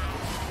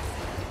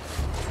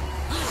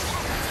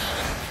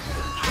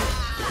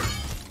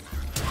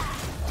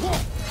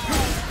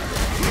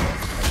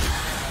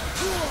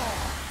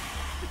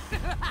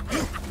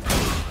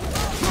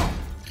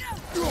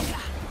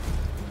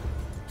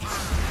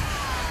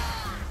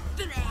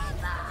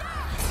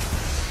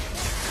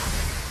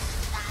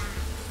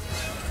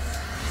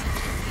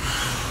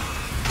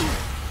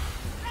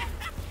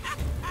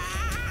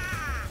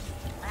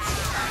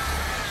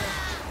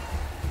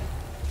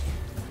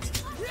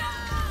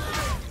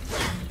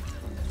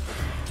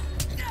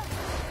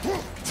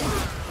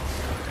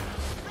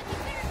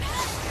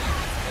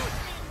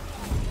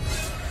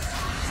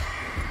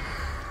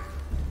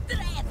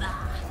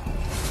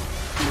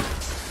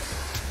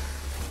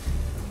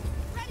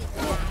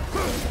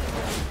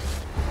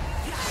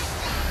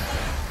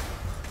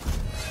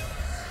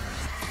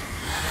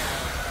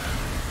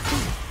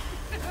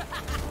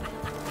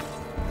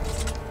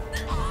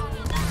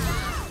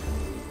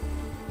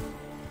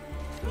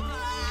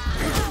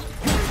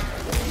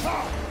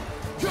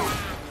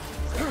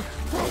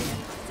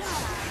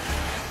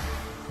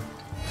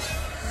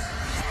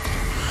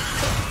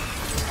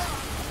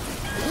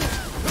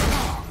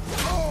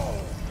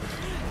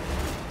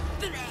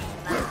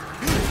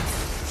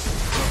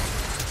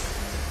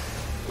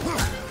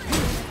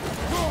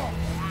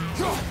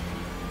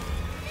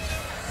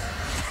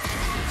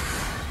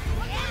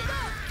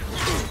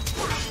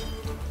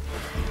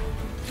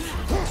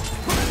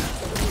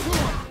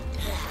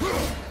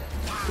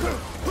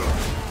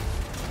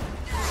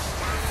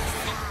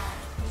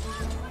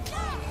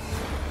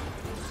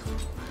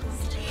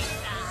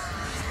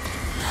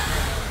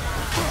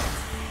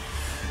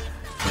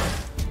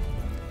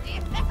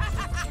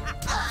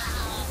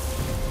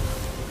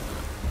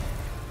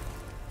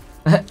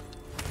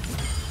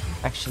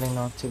 Actually,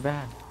 not too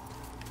bad.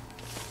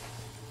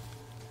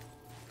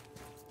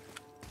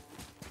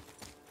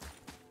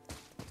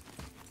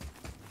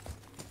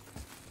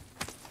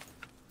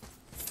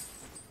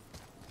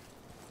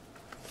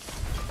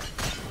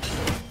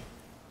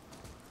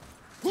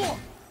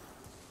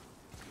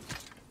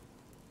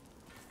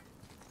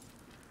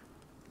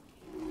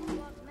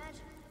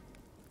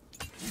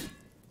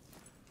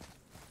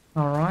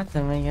 Alright,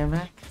 then we go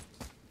back.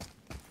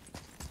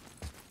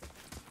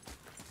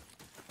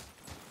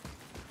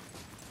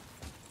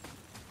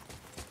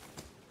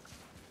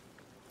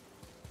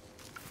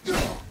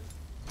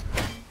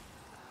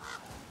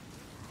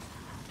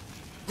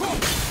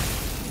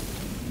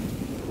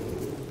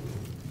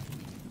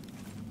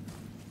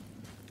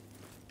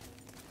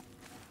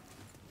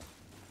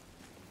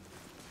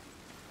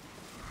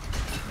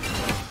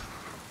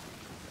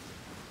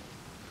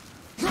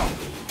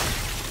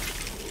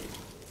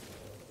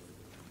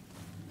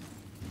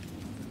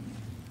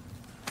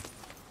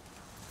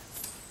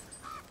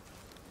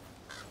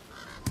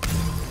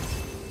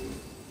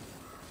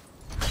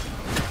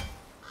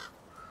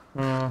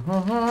 Do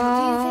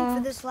you think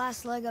for this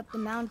last leg up the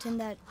mountain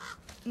that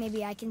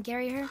maybe I can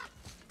carry her?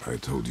 I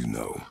told you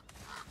no.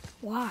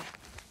 Why?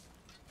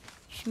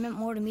 She meant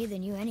more to me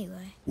than you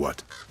anyway.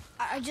 What?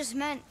 I just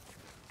meant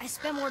I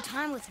spent more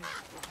time with her.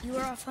 You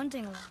were off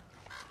hunting a lot.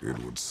 It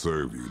would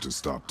serve you to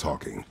stop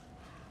talking.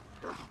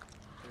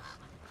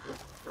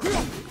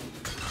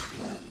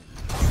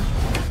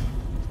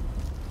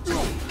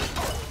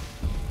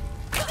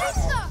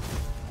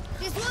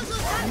 This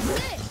was kind of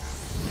sick.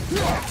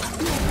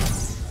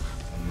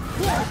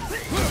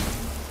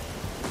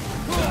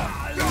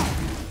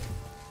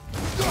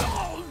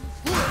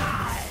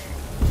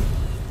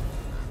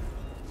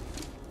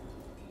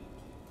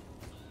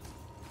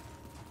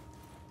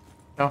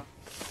 No.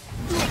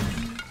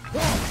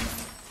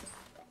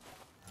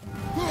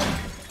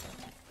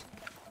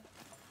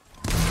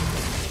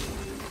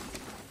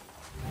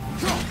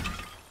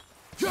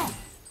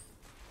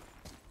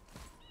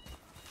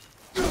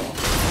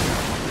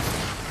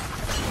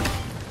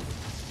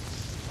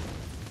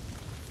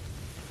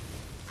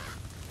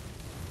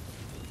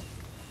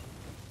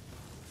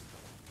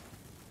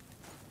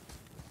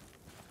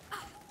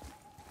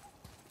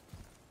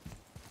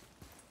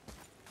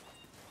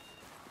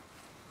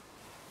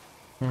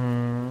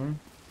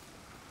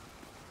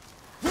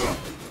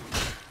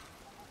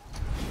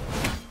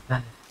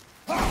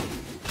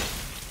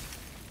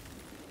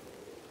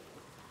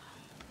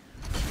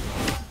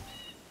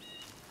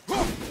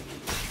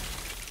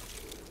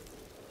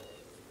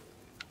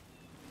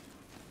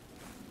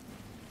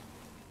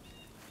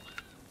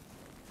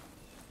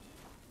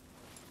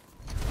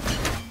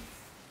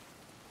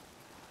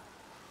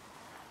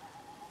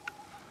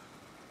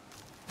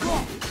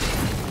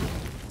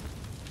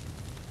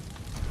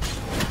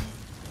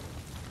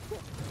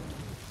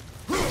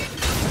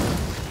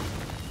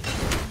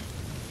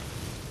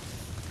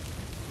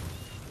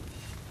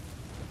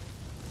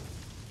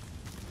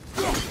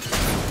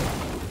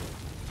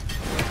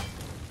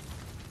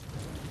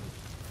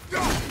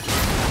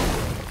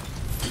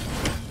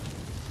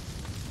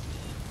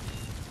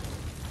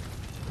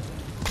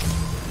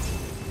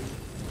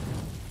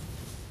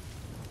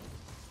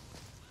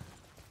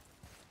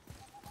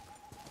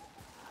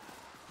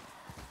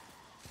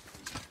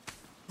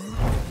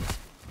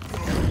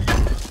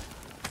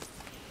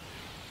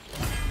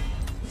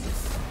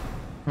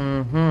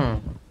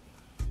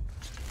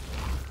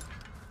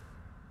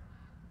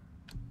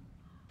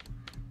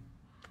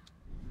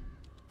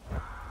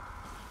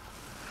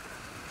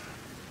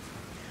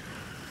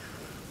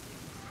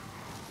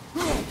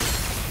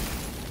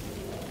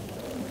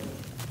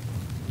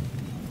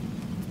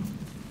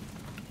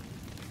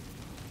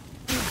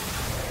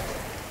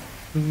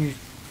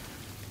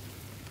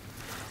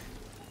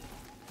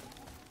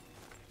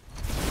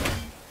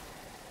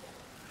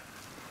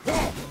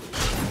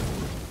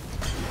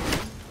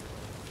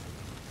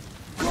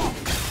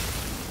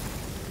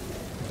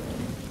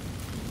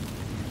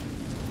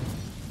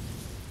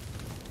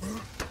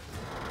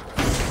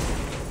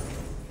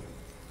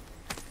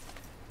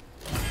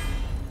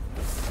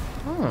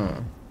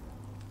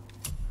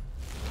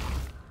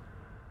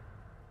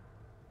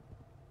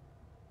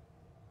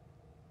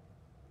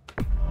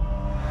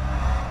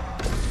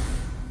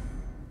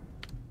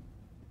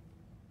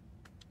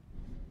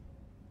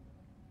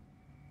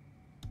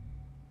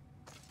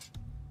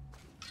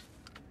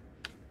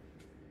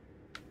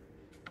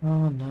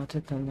 Oh, not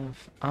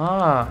enough.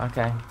 Ah,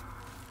 okay.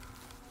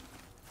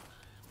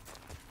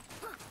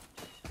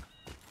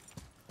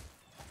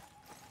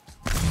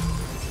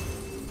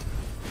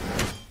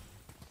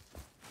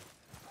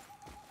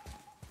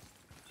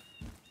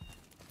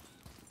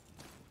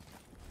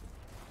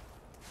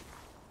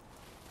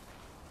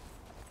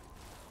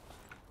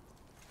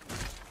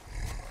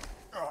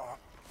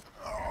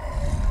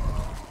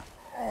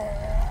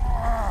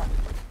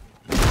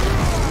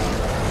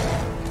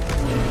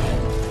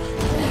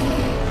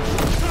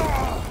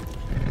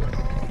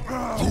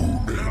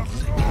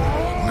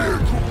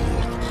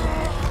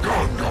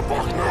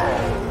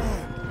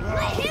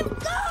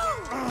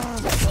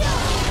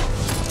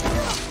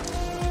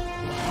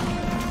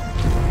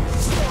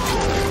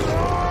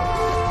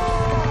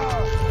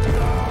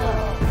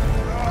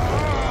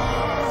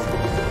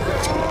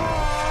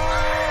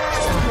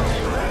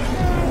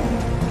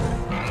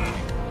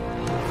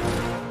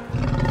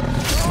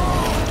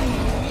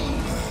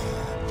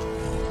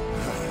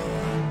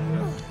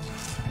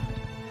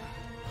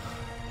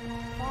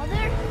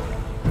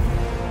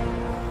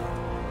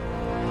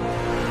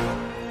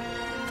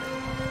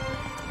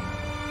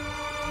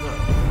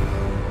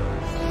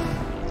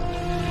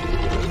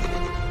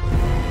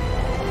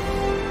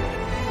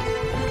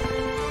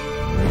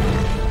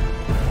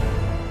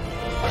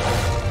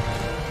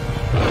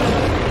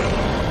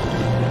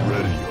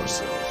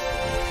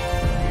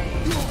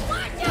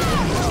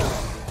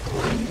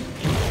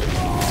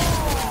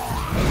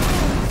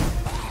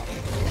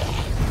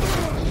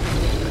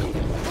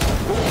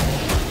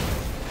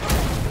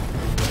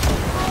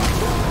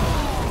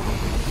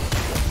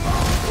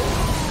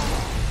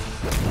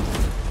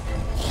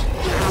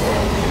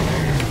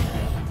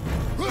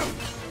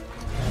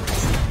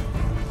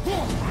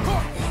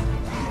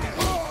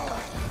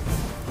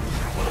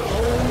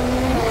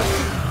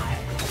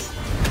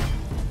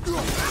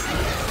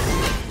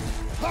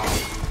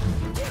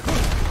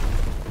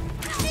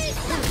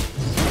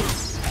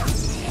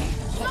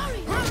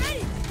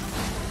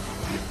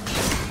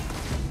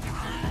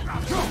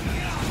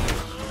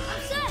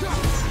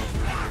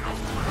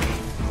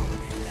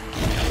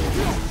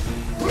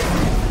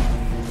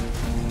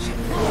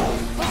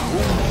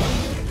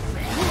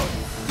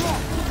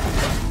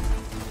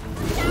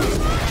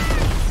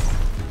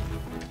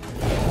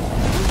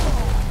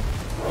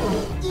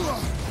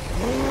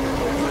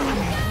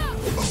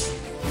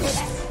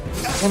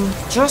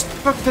 And just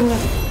fucking...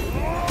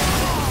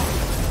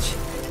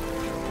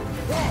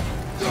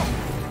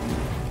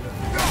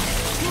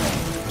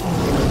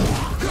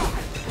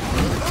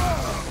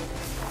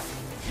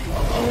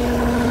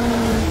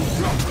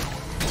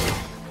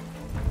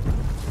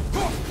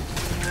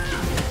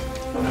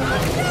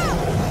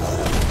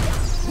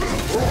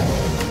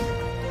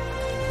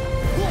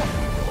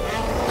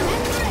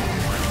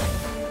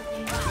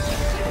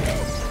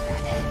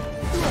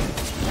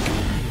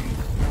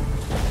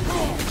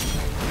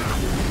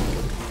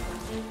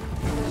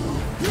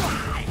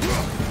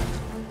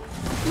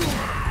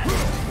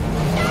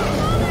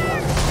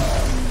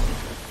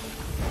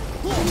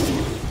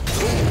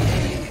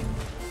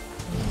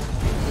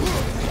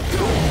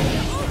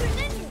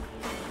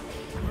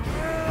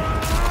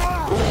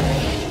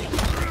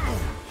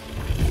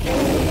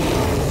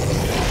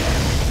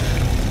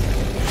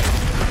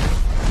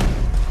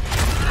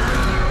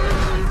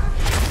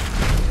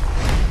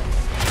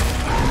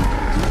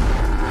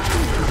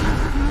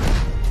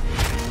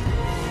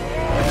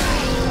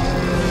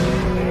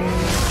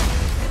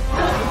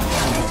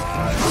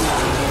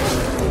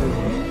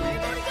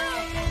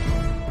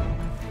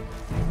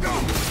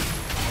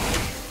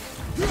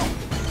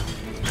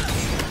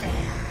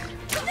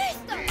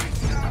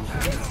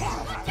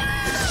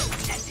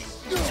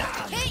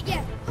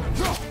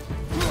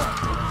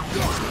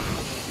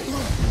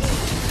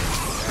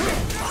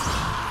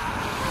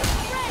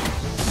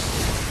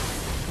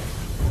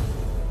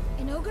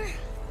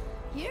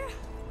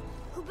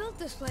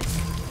 this place.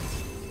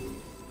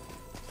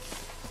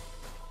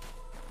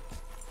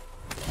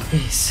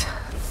 Peace.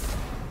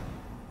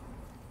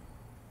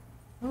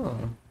 Oh.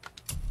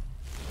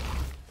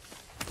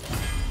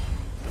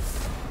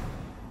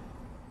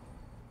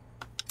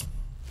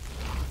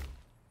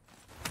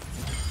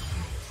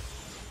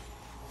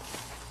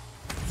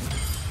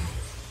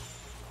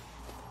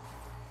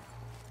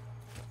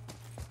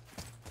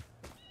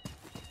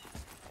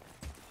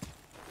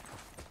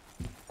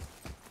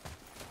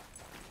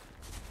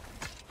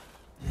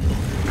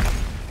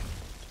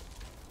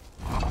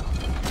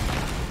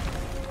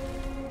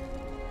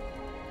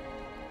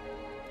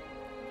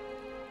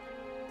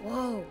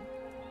 Whoa.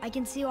 I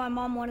can see why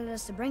Mom wanted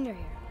us to bring her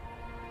here.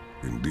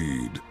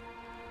 Indeed.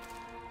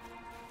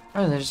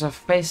 Oh, there's a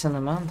face in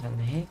the mountain,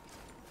 hey?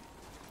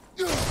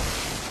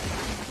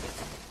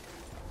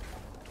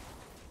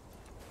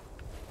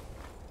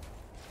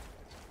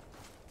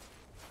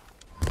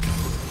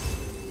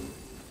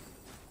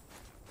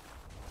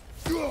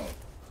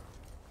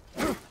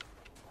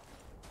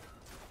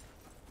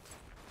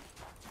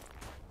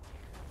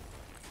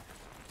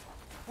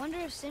 Wonder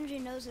if Sindri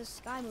knows his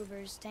sky mover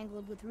is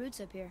tangled with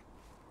roots up here.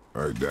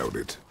 I doubt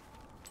it.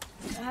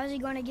 So how's he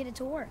going to get it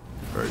to work?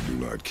 I do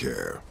not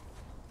care.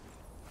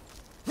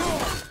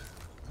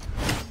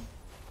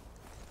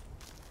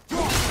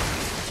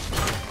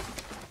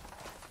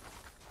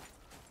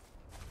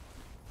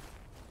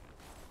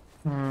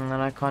 And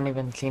I can't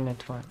even clean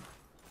it one.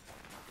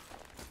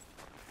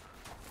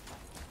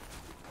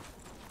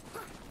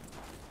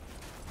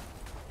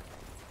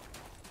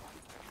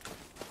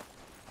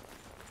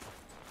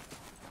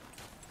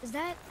 Is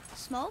that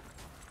smoke?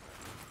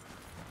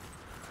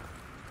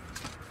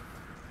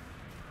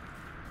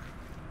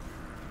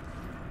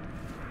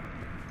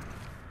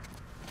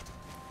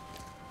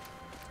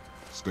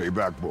 Stay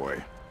back,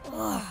 boy.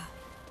 Ugh.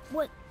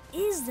 What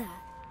is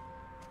that?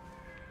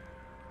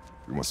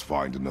 We must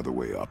find another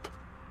way up.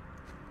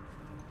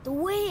 The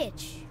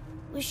witch!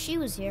 Wish she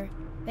was here.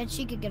 Bet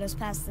she could get us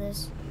past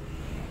this.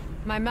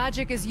 My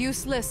magic is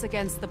useless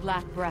against the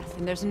Black Breath,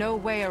 and there's no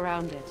way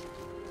around it.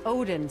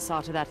 Odin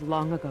saw to that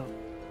long ago.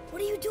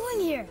 What are you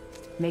doing here?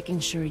 Making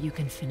sure you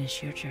can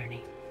finish your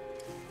journey.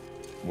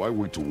 Why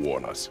wait to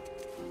warn us?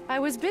 I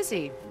was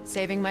busy,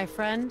 saving my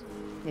friend,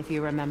 if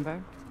you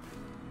remember.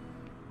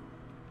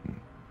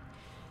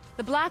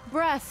 The Black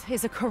Breath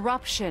is a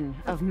corruption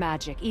of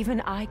magic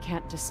even I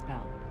can't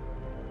dispel.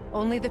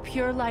 Only the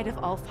pure light of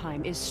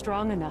Alfheim is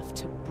strong enough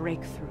to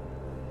break through.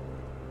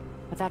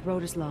 But that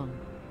road is long.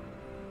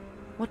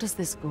 What does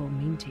this goal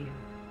mean to you?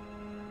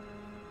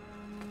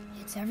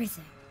 It's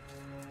everything.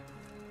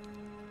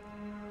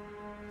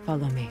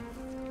 Follow me.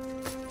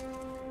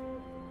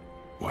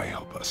 Why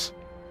help us?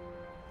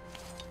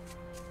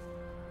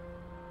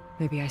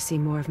 Maybe I see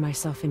more of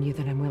myself in you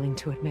than I'm willing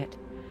to admit.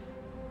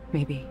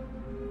 Maybe.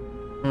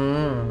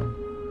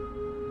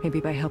 Maybe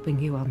by helping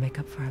you, I'll make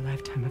up for a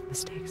lifetime of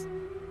mistakes.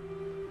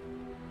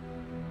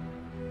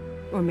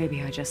 Or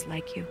maybe I just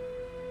like you.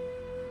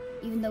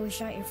 Even though we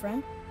shot your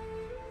friend?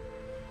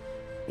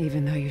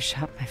 Even though you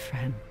shot my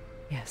friend,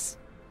 yes.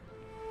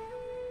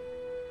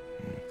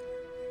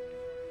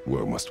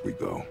 Where must we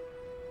go?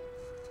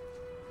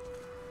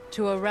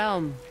 To a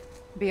realm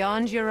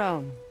beyond your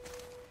own.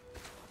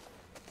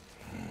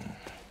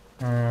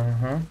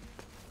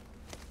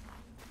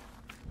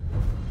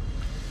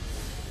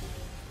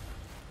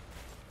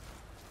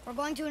 We're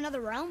going to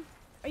another realm?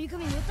 Are you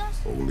coming with us?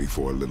 Only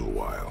for a little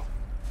while.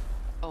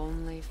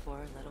 Only for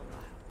a little while.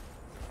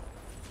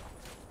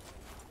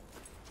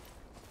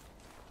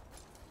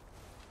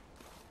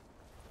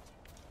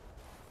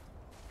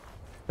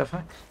 The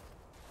fuck?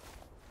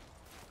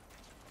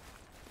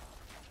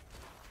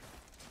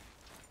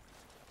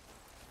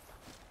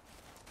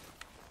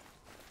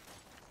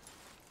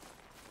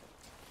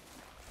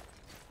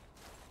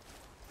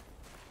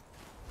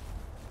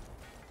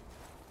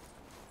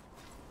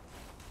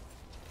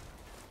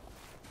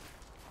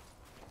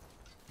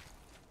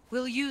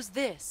 We'll use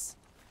this.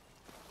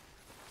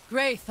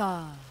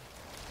 Graythaw.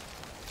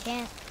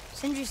 Can't.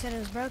 Sindri said it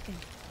was broken.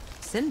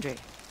 Sindri?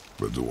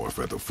 The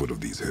dwarf at the foot of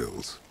these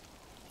hills.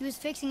 He was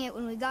fixing it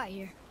when we got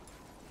here.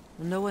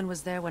 No one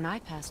was there when I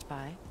passed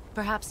by.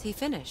 Perhaps he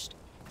finished.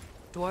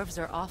 Dwarves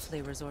are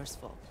awfully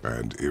resourceful.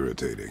 And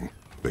irritating,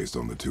 based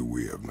on the two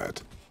we have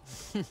met.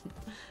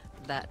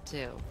 That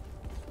too.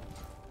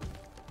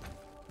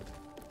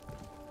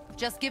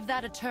 Just give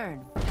that a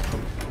turn.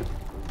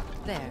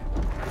 There.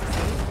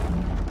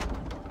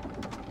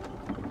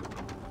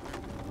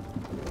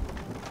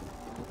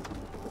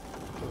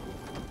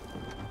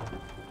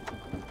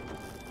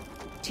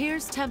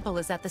 Tyr's temple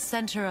is at the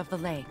center of the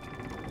lake.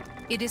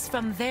 It is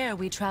from there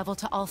we travel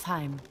to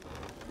Alfheim.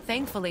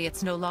 Thankfully,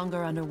 it's no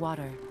longer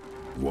underwater.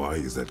 Why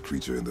is that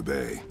creature in the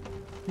bay?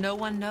 No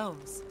one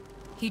knows.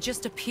 He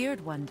just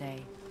appeared one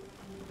day.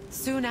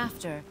 Soon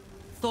after,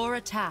 Thor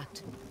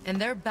attacked, and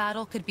their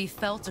battle could be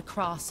felt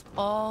across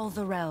all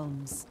the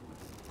realms.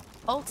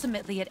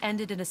 Ultimately, it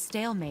ended in a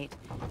stalemate,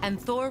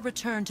 and Thor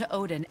returned to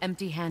Odin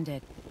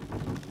empty-handed.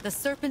 The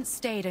serpent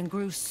stayed and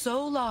grew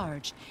so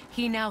large,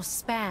 he now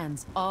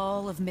spans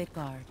all of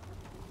Midgard.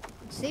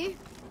 See?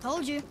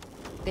 Told you.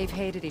 They've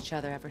hated each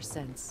other ever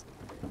since.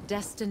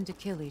 Destined to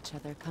kill each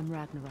other come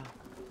Ragnarok.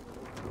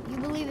 You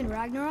believe in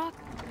Ragnarok?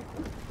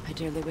 I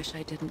dearly wish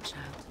I didn't,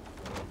 child.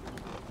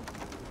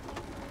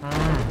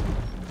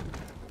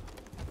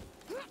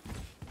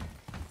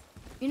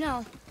 You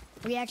know,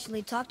 we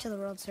actually talked to the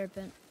world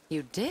serpent.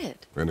 You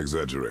did? An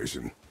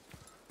exaggeration.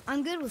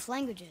 I'm good with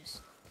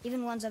languages,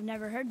 even ones I've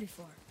never heard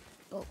before.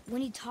 But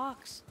when he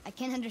talks, I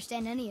can't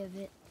understand any of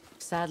it.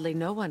 Sadly,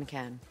 no one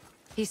can.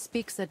 He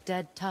speaks a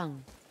dead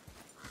tongue.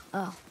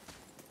 Oh.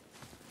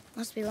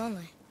 Must be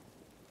lonely.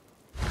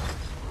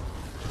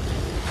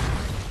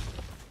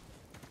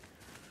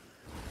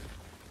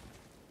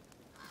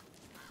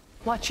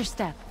 Watch your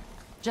step.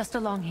 Just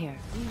along here.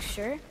 You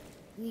sure?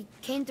 We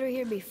came through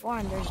here before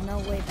and there's no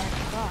way back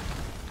across.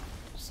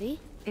 See?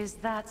 Is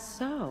that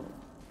so?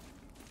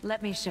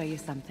 Let me show you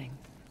something.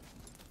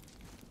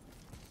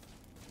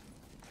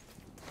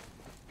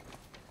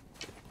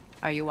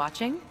 Are you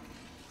watching?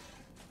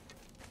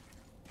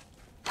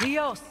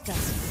 Liosta.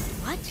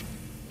 What?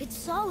 It's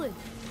solid.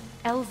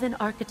 Elven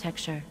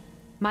architecture.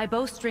 My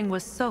bowstring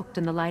was soaked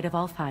in the light of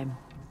Alfheim.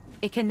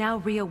 It can now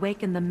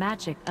reawaken the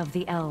magic of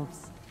the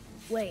elves.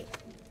 Wait,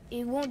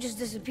 it won't just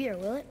disappear,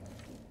 will it?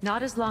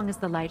 Not as long as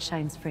the light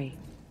shines free.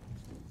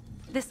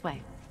 This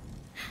way.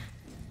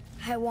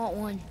 I want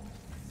one.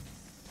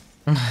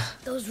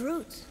 Those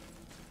roots.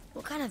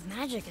 What kind of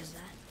magic is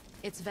that?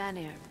 It's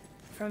Vanir.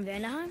 From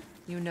Vanaheim?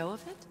 You know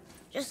of it?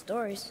 Just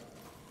stories.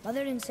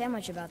 Mother didn't say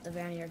much about the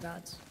Vanir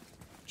gods.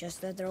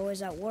 Just that they're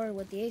always at war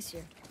with the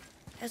Aesir.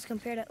 As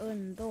compared to Odin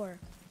and Thor,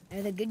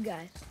 they're the good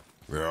guys.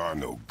 There are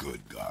no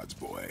good gods,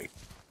 boy.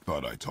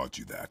 Thought I taught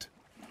you that.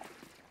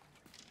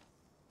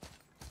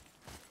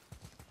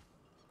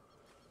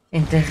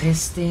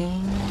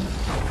 Interesting.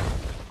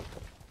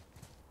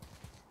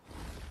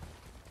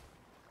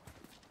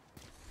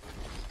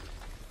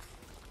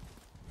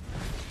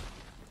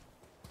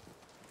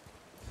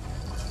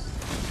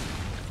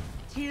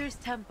 Tyr's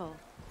temple.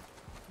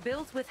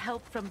 Built with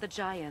help from the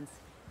giants,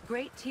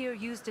 Great Tyr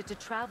used it to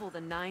travel the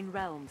 9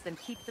 realms and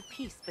keep the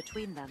peace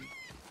between them.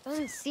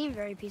 Doesn't seem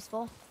very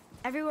peaceful.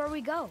 Everywhere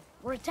we go,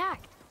 we're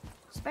attacked.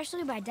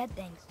 Especially by dead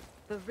things.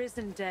 The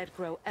risen dead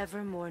grow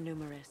ever more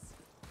numerous.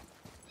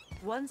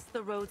 Once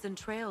the roads and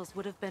trails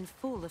would have been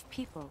full of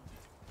people.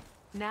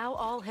 Now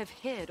all have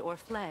hid or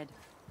fled,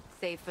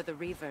 save for the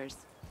Reavers,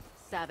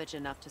 savage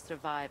enough to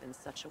survive in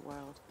such a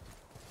world.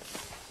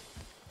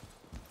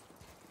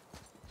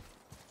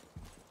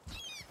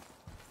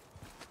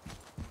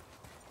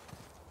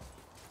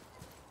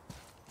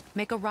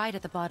 Make a right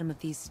at the bottom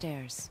of these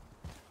stairs.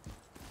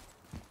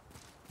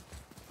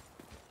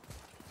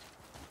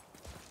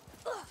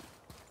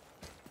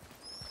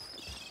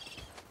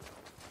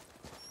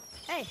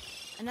 Hey,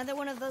 another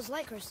one of those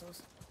light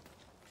crystals.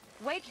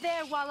 Wait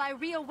there while I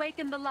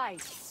reawaken the light.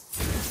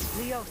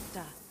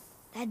 Liosta.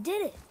 That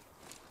did it.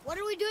 What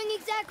are we doing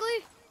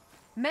exactly?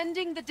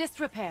 Mending the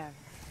disrepair.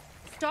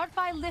 Start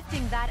by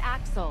lifting that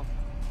axle.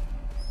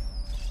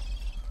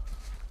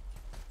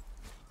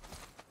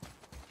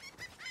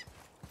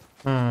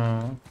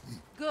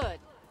 Good.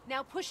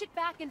 Now push it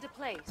back into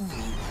place.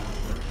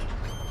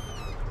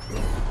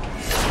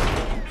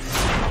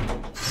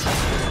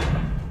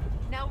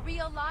 Now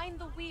realign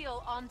the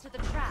wheel onto the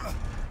track.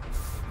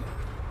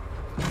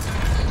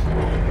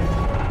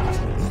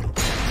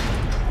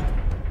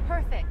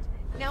 Perfect.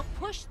 Now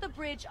push the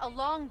bridge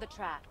along the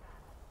track.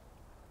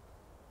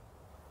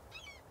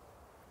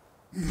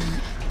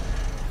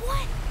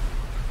 What?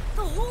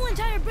 The whole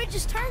entire bridge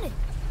is turning.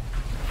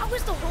 How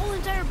is the whole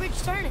entire bridge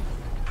turning?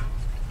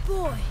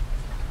 Boy,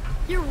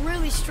 you're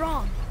really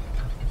strong.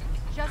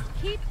 Just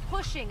keep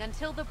pushing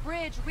until the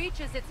bridge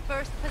reaches its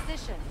first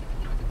position.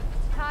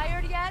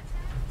 Tired yet?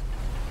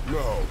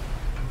 No.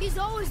 He's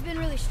always been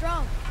really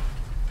strong.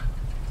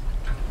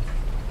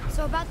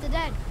 So about the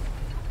dead.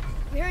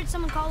 We heard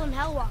someone call them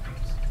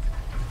Hellwalkers.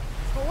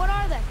 But what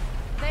are they?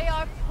 They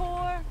are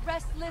poor,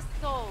 restless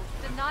souls,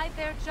 denied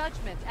their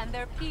judgment and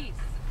their peace.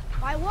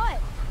 Why what?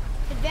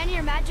 Could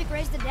Vanir magic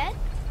raise the dead?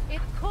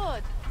 It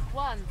could,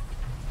 once.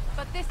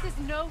 But this is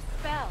no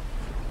spell.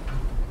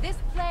 This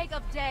plague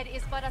of dead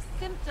is but a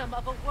symptom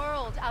of a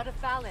world out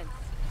of balance.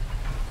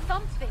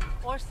 Something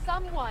or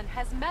someone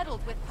has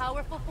meddled with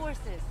powerful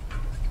forces.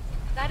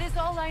 That is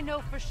all I know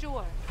for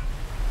sure.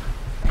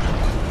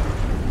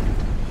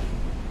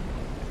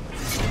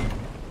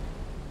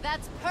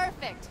 That's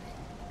perfect.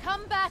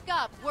 Come back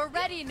up. We're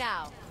ready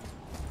now.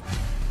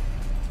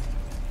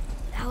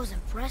 That was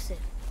impressive.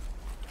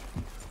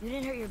 You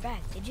didn't hurt your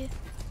back, did you?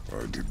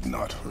 I did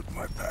not hurt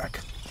my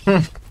back.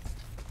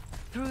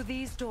 Through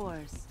these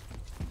doors.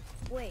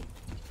 Wait,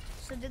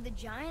 so did the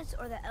Giants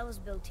or the Elves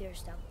build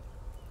Tyr's temple?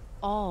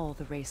 All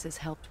the races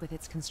helped with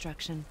its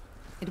construction.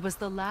 It was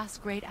the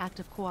last great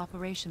act of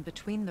cooperation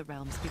between the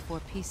realms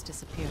before peace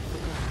disappeared for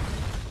good.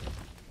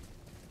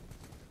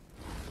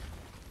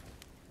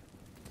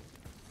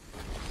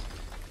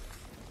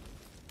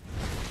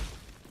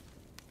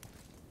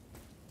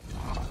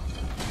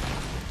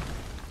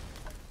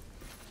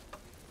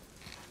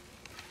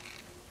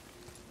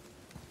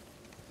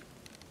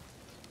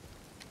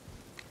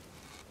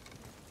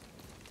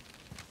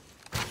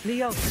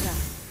 Leosa.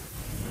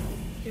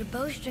 Your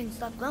bowstring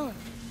stopped glowing.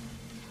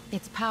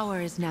 Its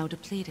power is now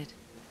depleted.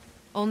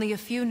 Only a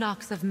few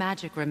knocks of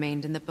magic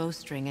remained in the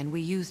bowstring, and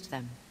we used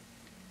them.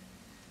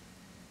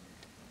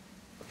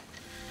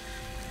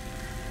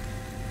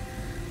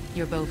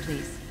 Your bow,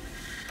 please.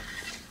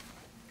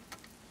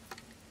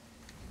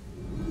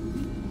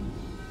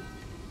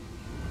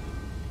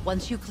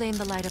 Once you claim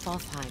the light of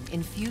Alfheim,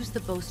 infuse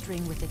the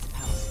bowstring with its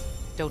power.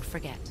 Don't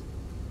forget.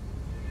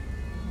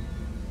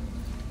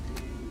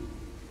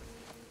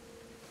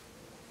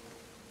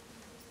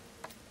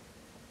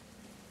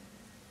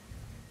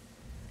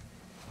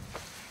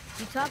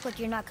 You talk like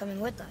you're not coming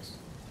with us.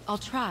 I'll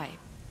try,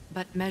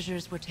 but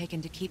measures were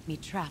taken to keep me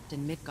trapped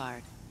in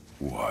Midgard.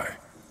 Why?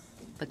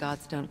 The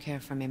gods don't care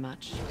for me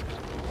much.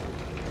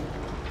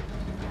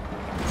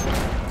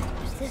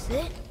 Is this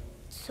it?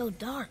 It's so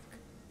dark.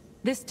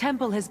 This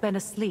temple has been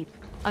asleep,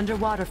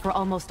 underwater for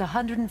almost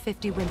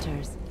 150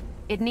 winters.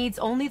 It needs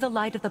only the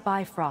light of the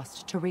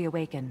Bifrost to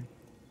reawaken.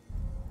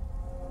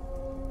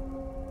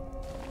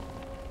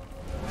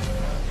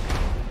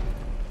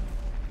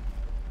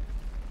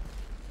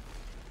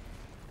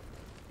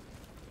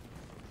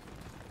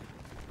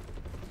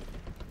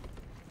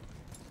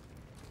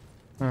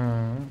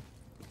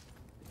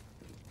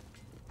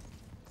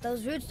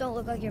 Those roots don't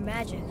look like your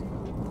magic.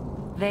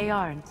 They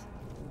aren't.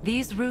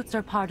 These roots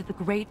are part of the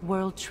Great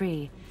World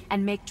Tree,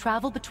 and make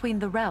travel between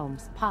the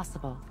realms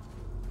possible.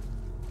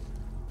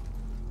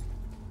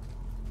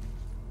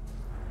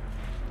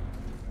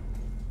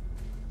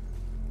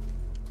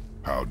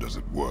 How does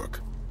it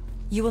work?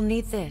 You will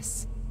need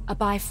this, a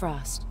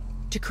Bifrost,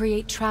 to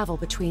create travel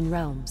between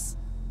realms.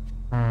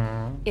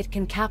 It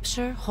can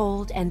capture,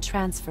 hold, and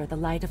transfer the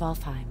light of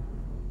Alfheim.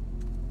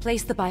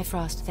 Place the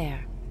Bifrost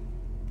there.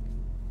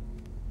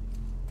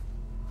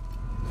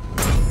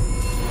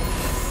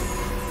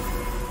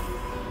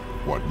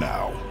 What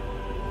now?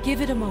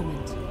 Give it a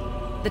moment.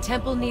 The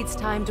temple needs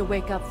time to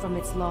wake up from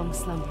its long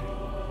slumber.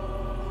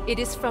 It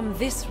is from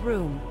this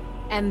room,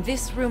 and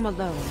this room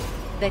alone,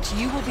 that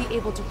you will be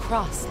able to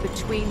cross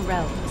between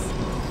realms.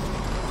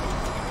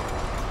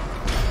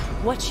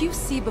 What you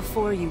see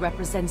before you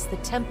represents the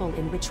temple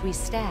in which we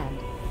stand,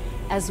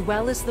 as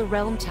well as the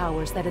realm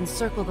towers that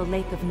encircle the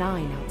Lake of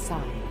Nine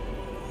outside.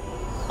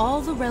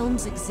 All the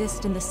realms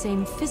exist in the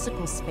same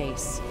physical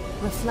space,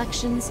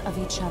 reflections of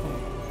each other.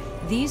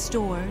 These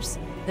doors,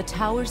 the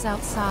towers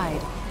outside,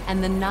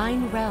 and the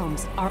 9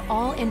 realms are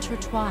all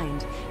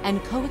intertwined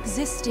and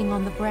coexisting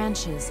on the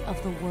branches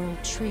of the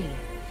World Tree,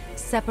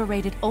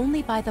 separated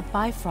only by the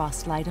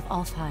Bifrost light of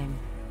Alfheim.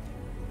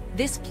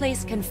 This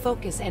place can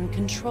focus and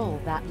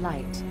control that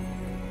light.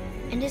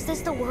 And is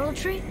this the World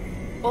Tree?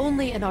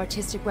 Only an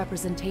artistic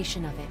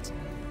representation of it.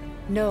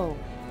 No,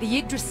 the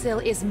Yggdrasil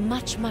is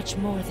much, much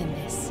more than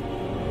this.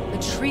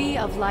 The Tree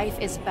of Life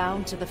is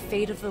bound to the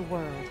fate of the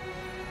world,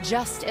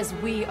 just as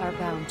we are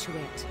bound to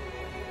it.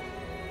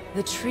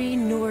 The tree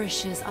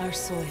nourishes our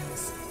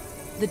soils.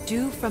 The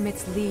dew from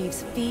its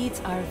leaves feeds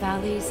our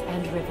valleys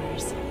and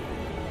rivers.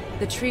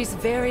 The tree's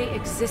very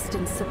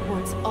existence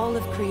supports all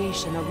of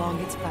creation along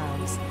its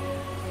boughs.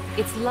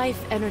 Its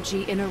life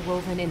energy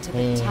interwoven into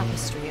the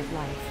tapestry of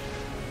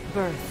life.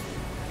 Birth,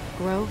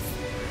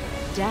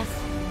 growth, death,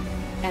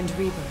 and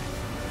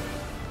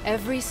rebirth.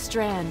 Every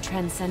strand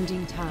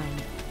transcending time,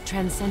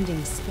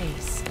 transcending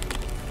space.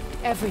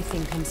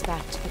 Everything comes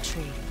back to the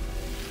tree.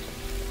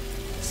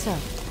 So,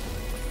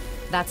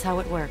 that's how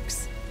it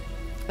works.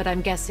 But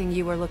I'm guessing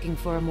you were looking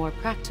for a more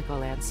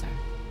practical answer.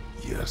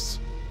 Yes.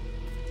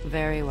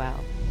 Very well.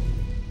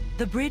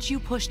 The bridge you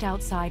pushed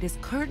outside is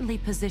currently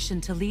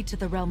positioned to lead to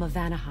the realm of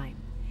Vanaheim.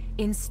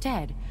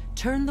 Instead,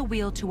 turn the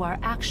wheel to our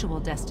actual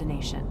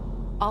destination,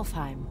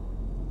 Alfheim.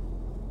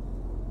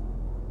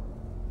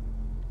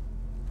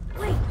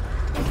 Wait,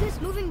 is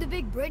this moving the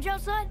big bridge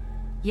outside?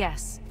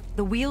 Yes,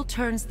 the wheel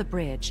turns the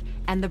bridge,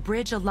 and the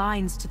bridge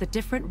aligns to the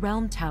different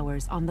realm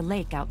towers on the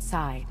lake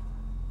outside.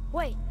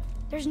 Wait,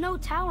 there's no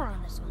tower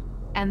on this one.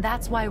 And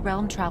that's why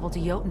realm travel to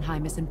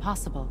Jotunheim is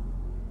impossible.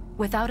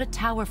 Without a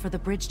tower for the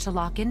bridge to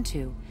lock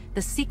into,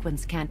 the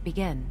sequence can't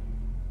begin.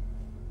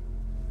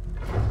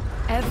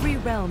 Every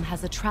realm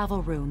has a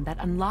travel rune that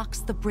unlocks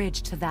the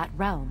bridge to that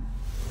realm.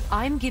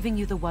 I'm giving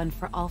you the one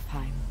for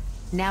Alfheim.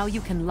 Now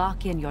you can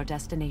lock in your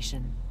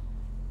destination.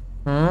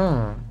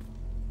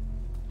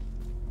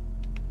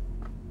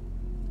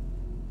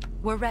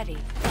 We're ready.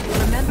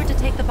 Remember to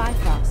take the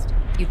Bifrost.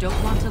 You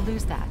don't want to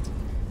lose that.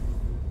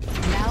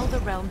 Now the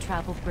realm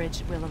travel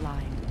bridge will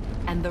align,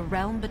 and the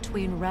realm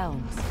between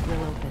realms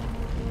will open.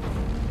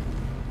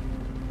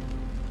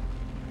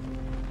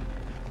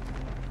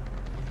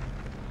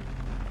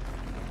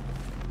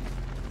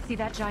 See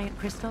that giant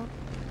crystal?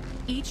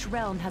 Each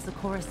realm has a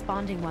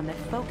corresponding one that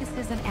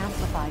focuses and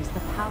amplifies the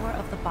power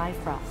of the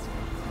Bifrost,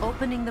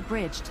 opening the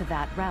bridge to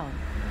that realm.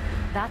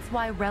 That's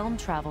why realm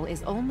travel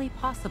is only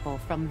possible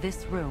from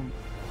this room.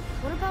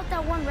 What about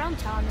that one realm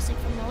tower missing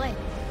from the lake?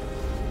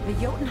 The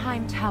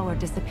Jotunheim Tower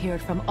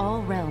disappeared from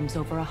all realms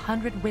over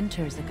 100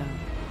 winters ago,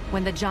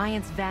 when the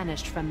giants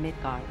vanished from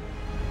Midgard.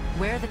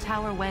 Where the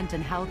tower went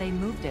and how they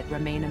moved it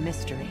remain a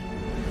mystery.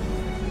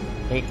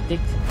 Hectic.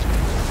 It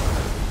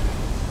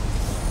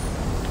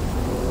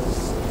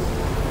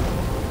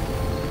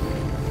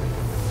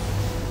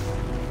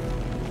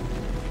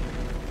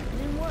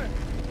didn't work.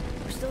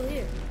 We're still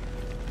here.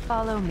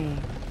 Follow me.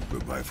 The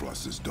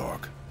Bifrost is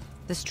dark.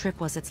 This trip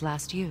was its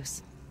last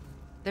use.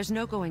 There's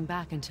no going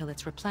back until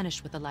it's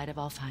replenished with the light of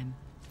Alfheim.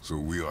 So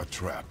we are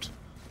trapped.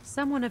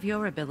 Someone of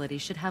your ability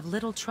should have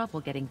little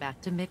trouble getting back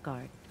to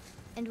Midgard.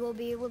 And we'll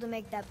be able to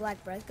make that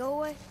black breath go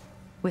away?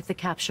 With the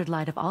captured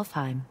light of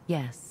Alfheim,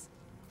 yes.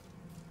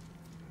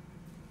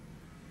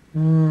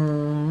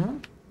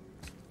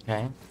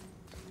 Okay.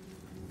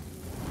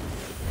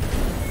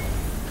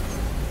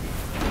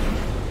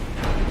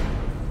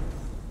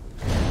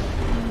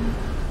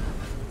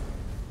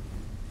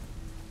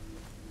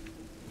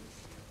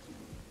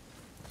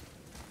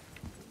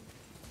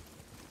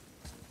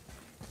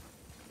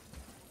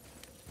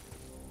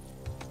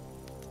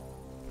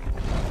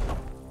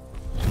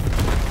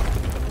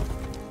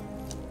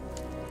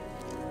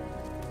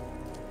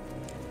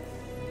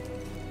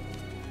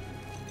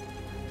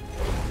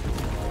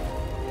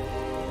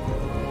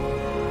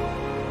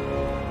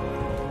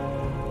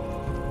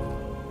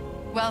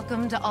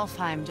 Welcome to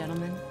Alfheim,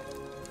 gentlemen.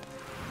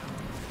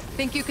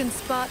 Think you can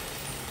spot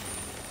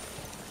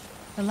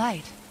the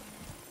light?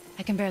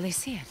 I can barely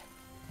see it.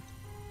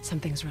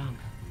 Something's wrong.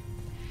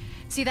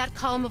 See that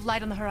column of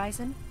light on the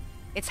horizon?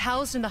 It's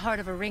housed in the heart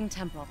of a ring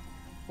temple.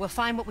 We'll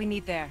find what we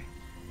need there.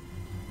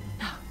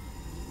 No.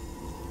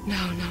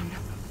 No, no, no.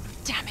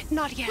 Damn it,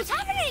 not yet. What's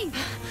happening?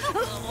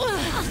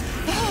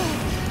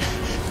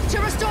 To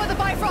restore the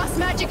Bifrost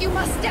magic, you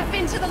must step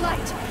into the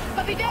light.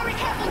 But be very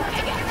careful not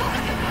to get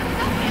caught.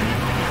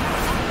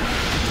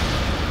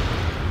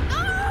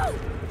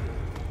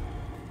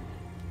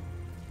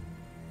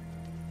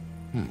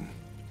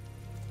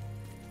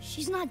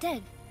 She's not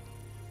dead.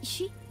 Is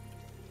she?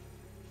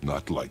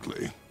 Not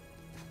likely.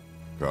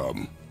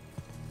 Come.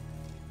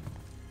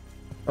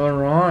 All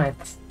right.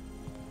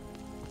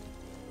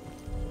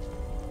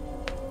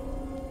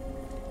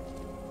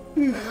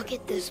 Look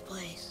at this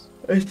place.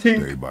 I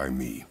think Stay by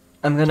me.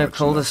 I'm gonna Touch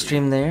call the nothing.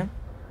 stream there.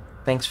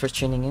 Thanks for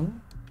tuning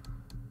in.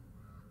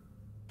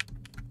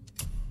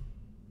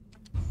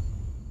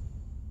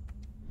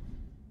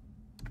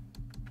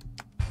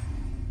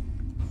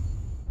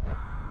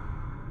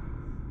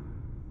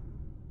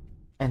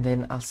 And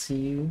then I'll see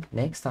you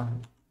next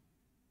time.